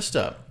Prime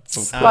Minister.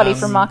 Scotty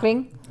from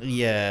marketing.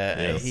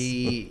 Yeah, Yes.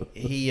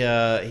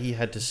 he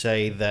had to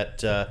say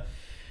that...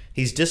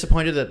 he's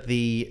disappointed that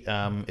the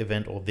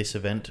event or this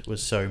event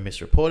was so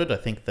misreported. I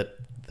think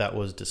that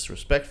was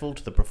disrespectful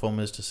to the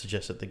performers to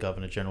suggest that the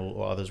Governor General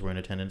or others were in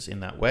attendance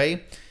in that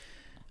way.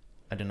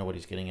 I don't know what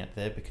he's getting at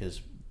there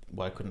because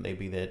why couldn't they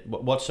be there?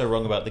 What's so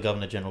wrong about the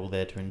Governor General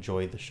there to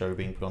enjoy the show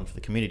being put on for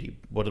the community?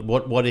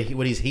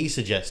 What is he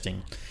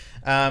suggesting?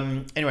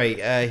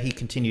 Anyway, he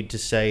continued to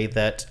say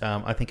that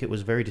I think it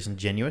was very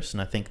disingenuous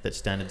and I think that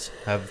standards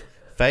have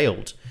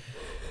failed.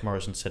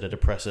 Morrison said at a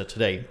presser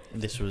today.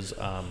 This was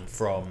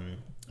from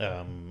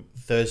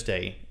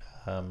Thursday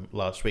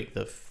last week,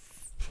 the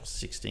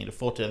 16th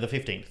or 14th, the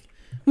 15th.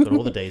 Got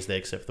all the days there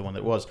except for the one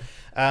that was.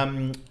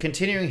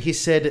 Continuing, he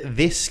said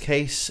this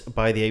case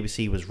by the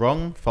ABC was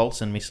wrong,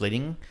 false, and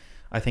misleading.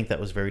 I think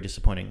that was very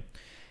disappointing.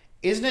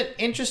 Isn't it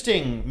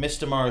interesting,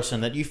 Mr.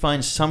 Morrison, that you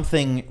find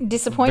something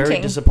very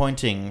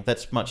disappointing?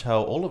 That's much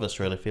how all of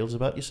Australia feels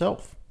about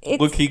yourself.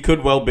 Look, he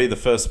could well be the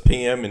first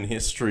PM in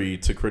history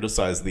to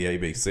criticise the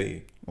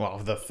ABC. Well,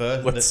 the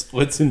first...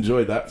 Let's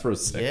enjoy that for a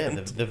second.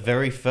 Yeah, the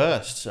very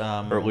first.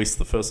 Or at least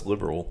the first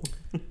Liberal.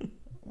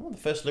 The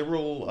first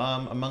Liberal,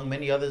 among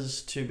many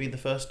others, to be the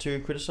first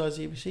to criticise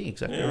the ABC.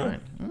 Exactly right.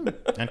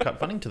 And cut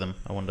funding to them,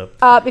 I wonder.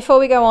 Before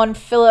we go on,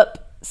 Philip,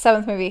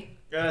 7th movie.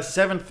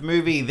 7th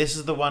movie. This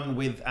is the one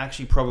with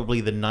actually probably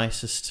the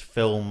nicest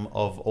film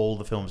of all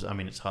the films. I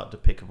mean, it's hard to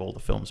pick of all the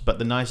films, but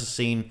the nicest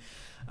scene,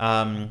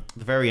 the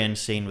very end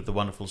scene with the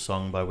wonderful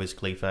song by Wiz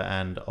Khalifa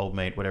and Old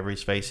Mate, whatever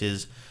his face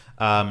is,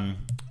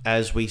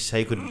 as we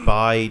say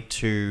goodbye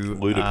to...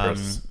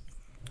 Ludacris.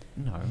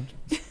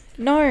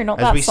 No, not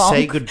as that we song.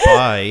 say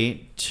goodbye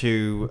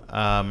to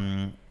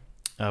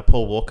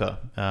Paul Walker,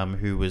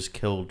 who was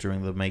killed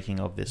during the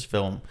making of this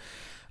film.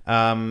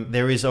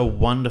 There is a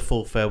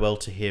wonderful farewell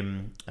to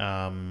him,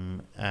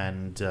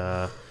 and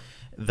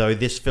though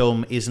this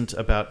film isn't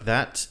about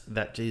that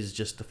is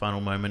just the final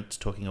moment,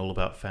 talking all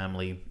about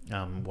family,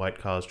 white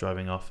cars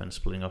driving off and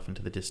splitting off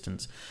into the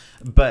distance.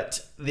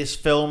 But this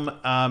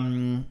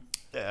film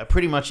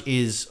pretty much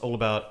is all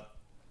about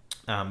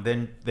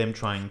them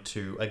trying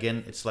to,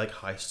 again, it's like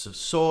heists of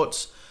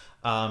sorts.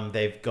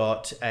 They've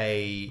got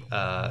a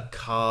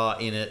car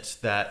in it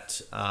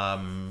that...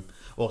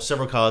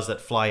 several cars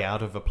that fly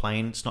out of a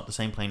plane. It's not the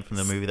same plane from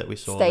the movie that we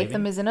saw.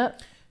 Statham is in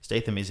it.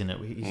 Statham is in it.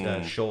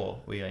 He's Shaw,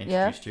 we are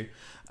introduced to.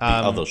 The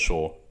other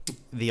Shaw.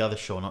 The other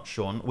Shaw, not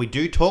Sean. We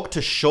do talk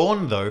to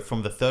Sean, though,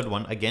 from the third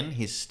one. Again,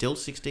 he's still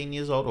 16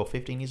 years old or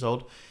 15 years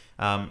old.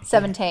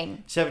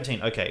 17.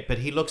 17, okay. But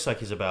he looks like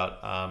he's about...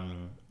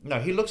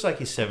 he looks like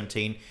he's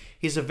 17.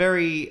 He's a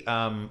very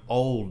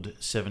old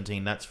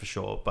 17, that's for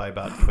sure, by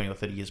about 20 or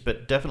 30 years.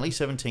 But definitely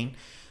 17.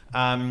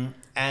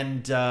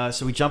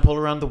 So we jump all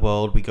around the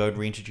world. We go and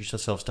reintroduce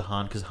ourselves to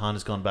Han because Han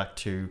has gone back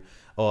to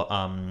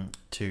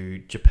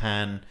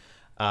Japan.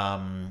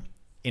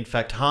 In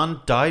fact,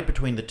 Han died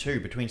between the two.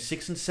 Between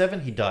 6 and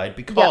 7, he died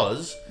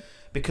because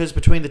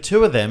between the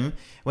two of them,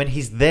 when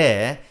he's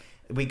there,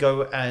 we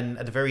go and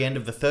at the very end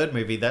of the third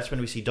movie, that's when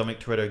we see Dominic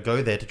Toretto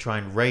go there to try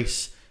and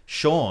race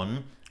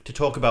Sean to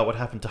talk about what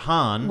happened to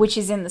Han, which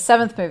is in the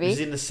 7th movie. Which is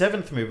in the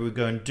 7th movie. We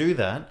go and do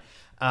that.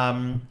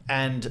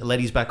 And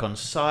Letty's back on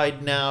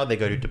side now. They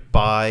go to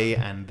Dubai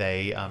and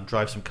they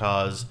drive some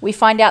cars. We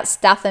find out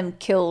Statham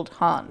killed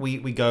Han.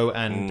 We go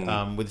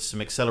and with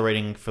some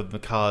accelerating for the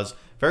cars,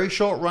 very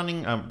short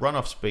running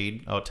runoff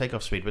speed or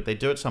takeoff speed, but they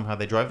do it somehow.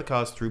 They drive the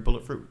cars through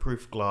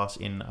bulletproof glass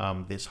in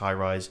this high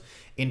rise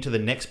into the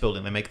next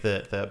building. They make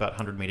the about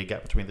 100-meter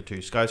gap between the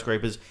two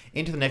skyscrapers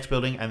into the next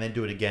building and then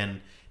do it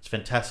again. It's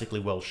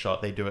fantastically well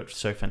shot. They do it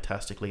so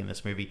fantastically in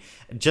this movie.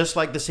 Just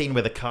like the scene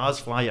where the cars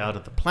fly out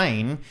of the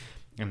plane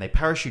and they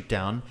parachute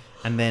down,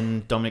 and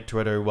then Dominic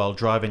Toretto, while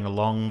driving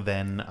along,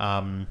 then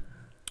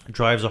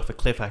drives off a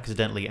cliff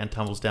accidentally and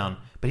tumbles down.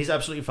 But he's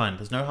absolutely fine.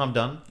 There's no harm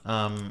done.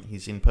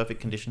 He's in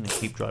perfect condition and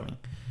keep driving.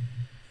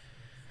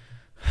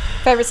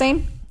 Favorite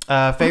scene?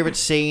 Favorite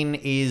scene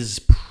is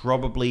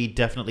probably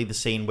definitely the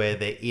scene where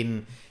they're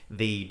in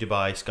the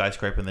Dubai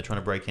skyscraper and they're trying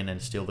to break in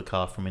and steal the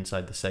car from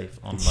inside the safe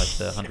on like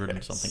the 100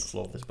 and something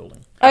floor of this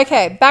building.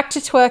 Okay, back to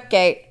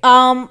Twerkgate.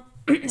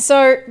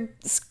 So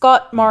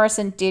Scott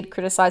Morrison did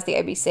criticize the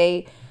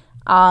ABC.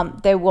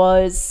 There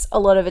was a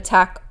lot of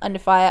attack under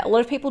fire. A lot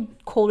of people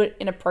called it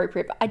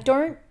inappropriate, but I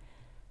don't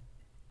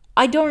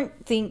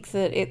think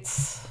that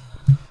it's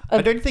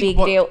a big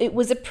deal. It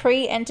was a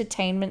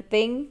pre-entertainment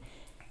thing.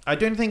 I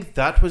don't think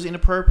that was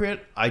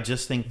inappropriate. I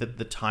just think that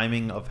the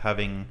timing of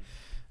having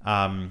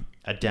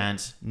a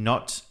dance,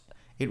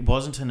 it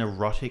wasn't an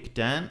erotic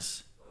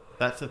dance.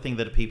 That's the thing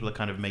that people are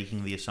kind of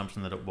making the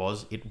assumption that it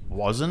was. It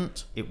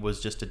wasn't. It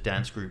was just a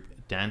dance group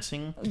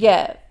dancing.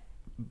 Yeah.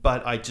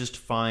 but I just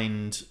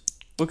find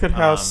Look at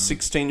how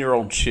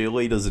 16-year-old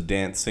cheerleaders are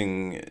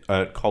dancing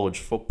at college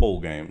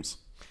football games.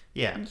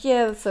 yeah.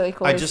 Yeah, that's so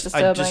equally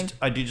disturbing.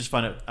 I do just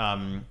find it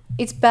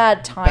It's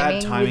bad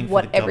timing, with for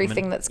what the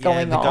everything government- that's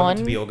going the government on.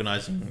 to be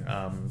organising.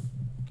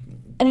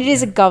 And it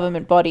is a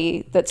government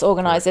body that's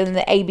organised, and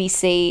the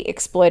ABC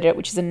exploited it,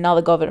 which is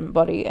another government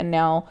body, and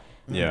now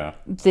Yeah.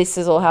 this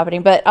is all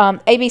happening. But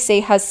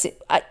ABC has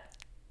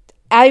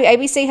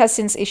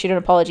since issued an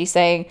apology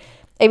saying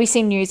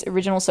ABC News'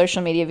 original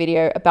social media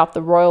video about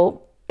the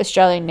Royal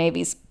Australian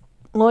Navy's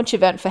launch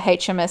event for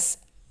HMAS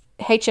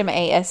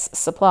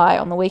Supply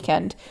on the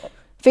weekend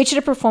featured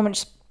a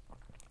performance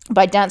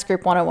by Dance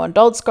Group 101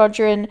 Dog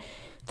Squadron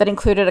that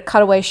included a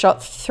cutaway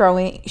shot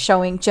showing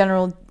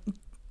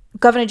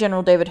Governor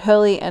General David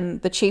Hurley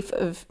and the Chief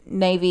of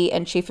Navy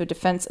and Chief of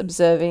Defence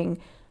observing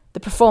the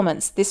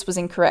performance. This was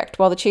incorrect.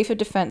 While the Chief of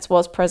Defence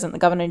was present, the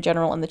Governor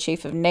General and the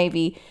Chief of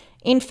Navy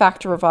in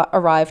fact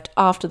arrived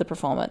after the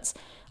performance.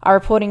 Our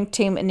reporting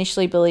team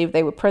initially believed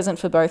they were present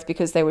for both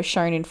because they were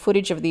shown in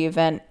footage of the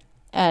event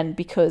and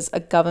because a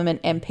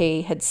government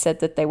MP had said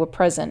that they were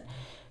present.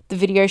 The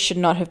video should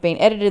not have been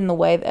edited in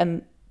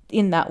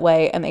that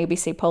way, and the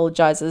ABC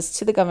apologises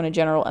to the Governor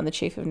General and the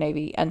Chief of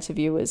Navy and to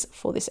viewers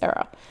for this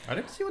error. I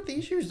don't see what the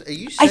issue is. Are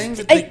you saying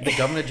that the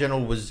Governor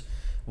General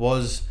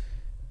was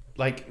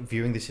like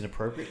viewing this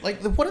inappropriate?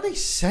 Like, what are they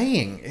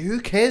saying? Who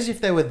cares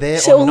if they were there?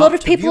 So or a not lot of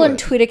to people view on it?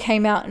 Twitter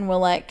came out and were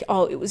like,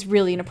 "Oh, it was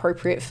really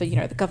inappropriate for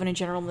the Governor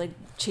General and the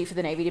Chief of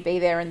the Navy to be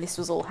there, and this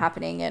was all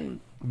happening."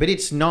 And But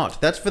it's not.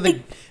 That's for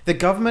the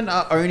government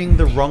are owning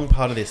the wrong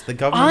part of this. The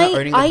government are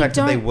owning the fact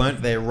that they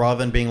weren't there, rather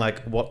than being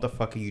like, "What the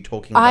fuck are you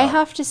talking about?" I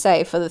have to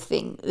say, for the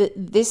thing, that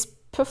this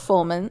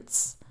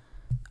performance,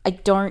 I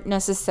don't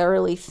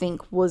necessarily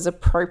think was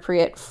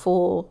appropriate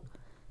for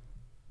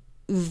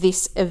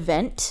this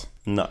event.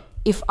 No.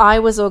 If I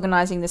was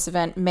organising this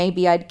event,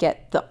 maybe I'd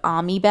get the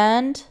Army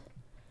band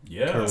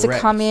Yeah. to Correct.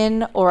 come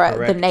in, or the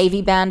Correct.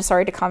 Navy band,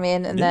 to come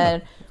in, and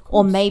then,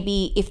 or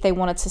maybe if they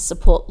wanted to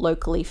support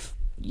locally,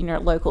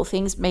 local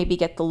things, maybe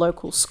get the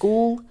local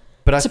school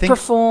to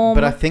perform.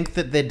 But I think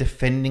that they're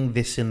defending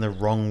this in the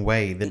wrong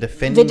way. They're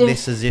defending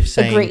this as if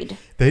saying Agreed.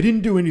 they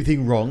didn't do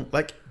anything wrong.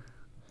 Like,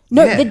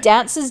 No, yeah, the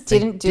dancers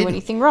didn't do didn't.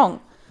 anything wrong.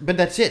 But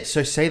that's it.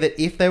 So say that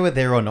if they were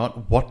there or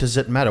not, what does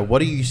it matter?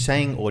 What are you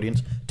saying,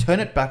 audience?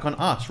 Turn it back on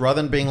us,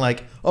 rather than being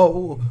like,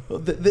 "Oh,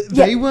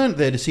 they weren't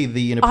there to see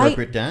the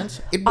inappropriate dance."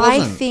 It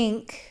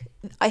wasn't.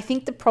 I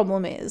think the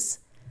problem is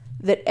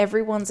that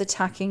everyone's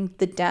attacking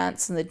the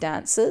dance and the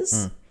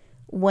dancers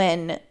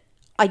when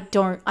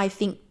I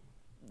think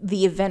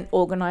the event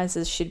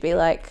organizers should be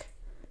like,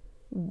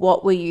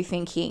 "What were you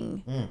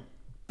thinking?"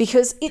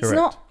 Because it's Correct.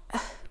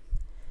 not.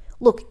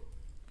 Look,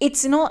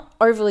 it's not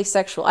overly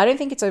sexual. I don't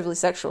think it's overly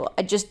sexual.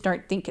 I just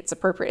don't think it's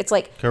appropriate. It's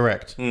like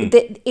Correct.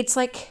 it's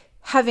like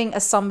having a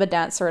samba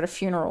dancer at a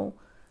funeral.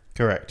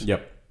 Correct.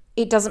 Yep.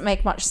 It doesn't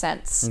make much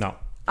sense. No.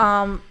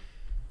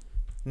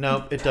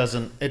 No, it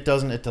doesn't. It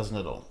doesn't. It doesn't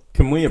at all.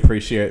 Can we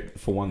appreciate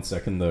for 1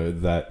 second, though,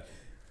 that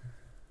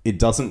it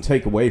doesn't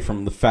take away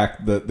from the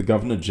fact that the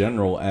Governor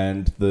General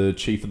and the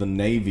Chief of the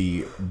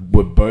Navy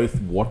were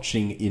both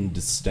watching in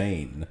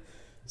disdain.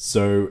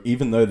 So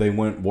even though they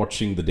weren't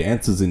watching the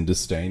dancers in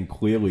disdain,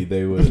 clearly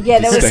they were Yeah,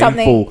 there was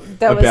disdainful something-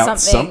 there was about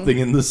something- something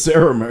in the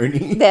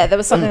ceremony. Yeah, there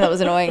was something that was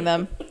annoying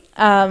them.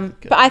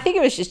 But I think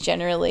it was just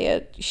generally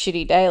a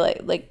shitty day.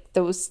 Like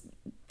there was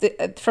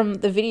from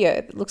the video,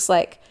 it looks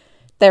like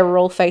they were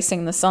all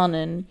facing the sun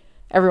and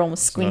everyone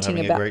was squinting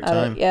having a about great at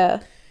time. it. Yeah.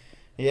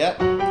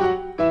 Yep.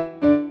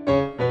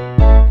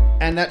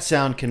 And that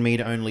sound can mean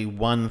only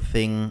one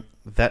thing.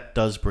 That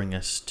does bring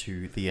us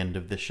to the end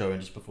of the show. And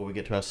just before we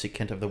get to our Sick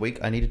Kent of the Week,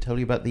 I need to tell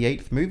you about the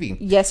 8th movie.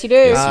 Yes, you do.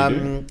 Yes, you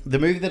do. The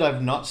movie that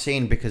I've not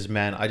seen because,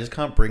 man, I just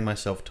can't bring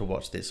myself to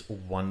watch this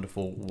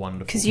wonderful,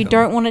 wonderful Because you film.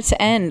 don't want it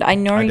to end. I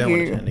know I don't you.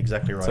 want it to end.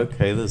 Exactly right. It's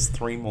okay, there's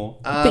 3 more.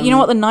 But you know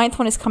what? The 9th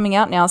one is coming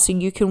out now, so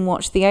you can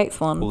watch the 8th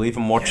one. We'll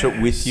even watch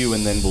it with you,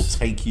 and then we'll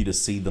take you to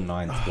see the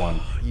 9th one.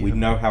 We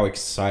know how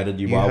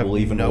excited you you are. have We'll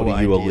even no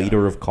order you a idea.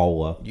 liter of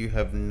cola. You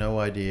have no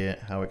idea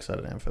how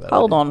excited I am for that.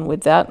 Hold on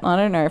with that. I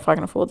don't know if I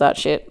can afford that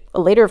shit. A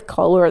liter of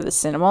cola at the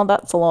cinema,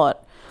 that's a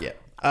lot. Yeah.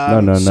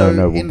 No.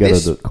 We'll in get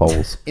this, it at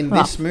Coles. In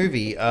this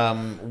movie,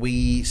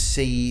 we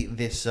see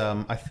this.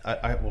 Well,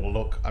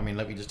 look. I mean,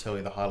 let me just tell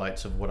you the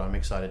highlights of what I'm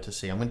excited to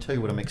see. I'm going to tell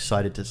you what I'm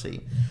excited to see.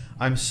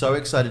 I'm so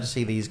excited to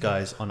see these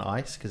guys on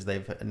ice because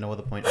they've at no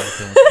other point in the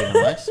film has been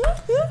on ice.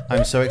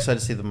 I'm so excited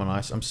to see them on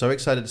ice. I'm so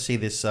excited to see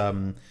this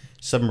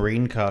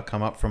submarine car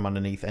come up from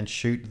underneath and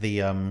shoot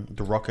the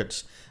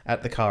rockets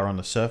at the car on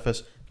the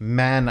surface.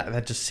 Man,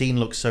 that just scene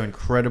looks so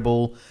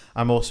incredible.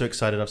 I'm also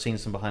excited. I've seen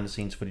some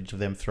behind-the-scenes footage of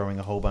them throwing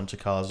a whole bunch of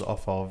cars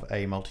off of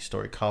a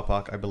multi-story car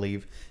park, I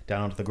believe,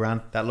 down onto the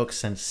ground. That looks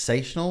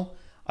sensational.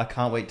 I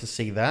can't wait to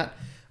see that.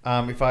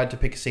 If I had to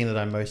pick a scene that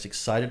I'm most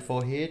excited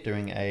for here,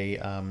 doing a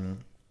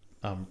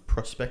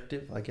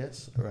prospective, I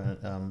guess,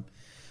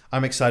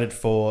 I'm excited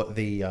for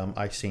the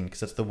ice scene because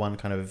that's the one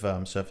kind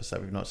of surface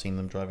that we've not seen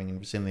them driving in.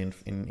 We've seen them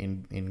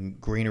in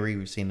greenery.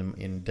 We've seen them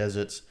in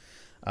deserts.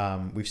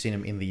 We've seen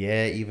him in the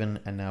air even,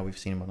 and now we've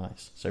seen him on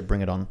ice. So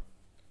bring it on.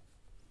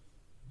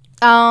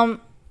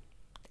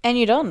 And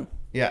you're done.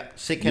 Yeah,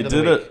 sick You Kent of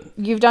the did week. it.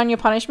 You've done your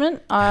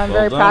punishment. I'm Well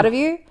very done. proud of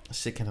you.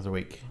 Sick Kent of the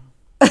week.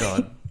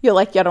 God. You're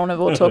like, yeah, I don't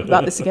want to talk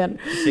about this again.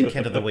 Sick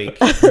Kent of the week.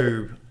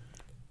 Who?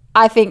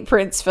 I think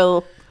Prince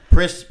Phil.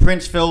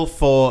 Prince Phil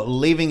for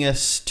leaving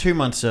us 2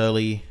 months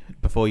early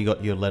before you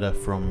got your letter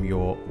from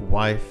your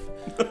wife.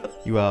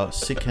 You are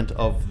sick Kent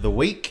of the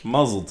week.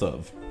 Muzzle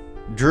tov.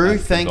 Drew, And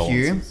thank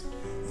you. condolences.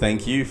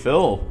 Thank you,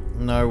 Phil.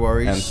 No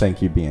worries. And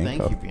thank you, Bianca.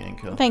 Thank you,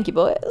 Bianca. Thank you,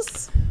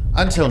 boys.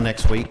 Until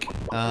next week,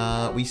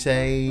 we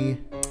say...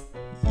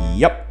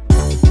 Yep.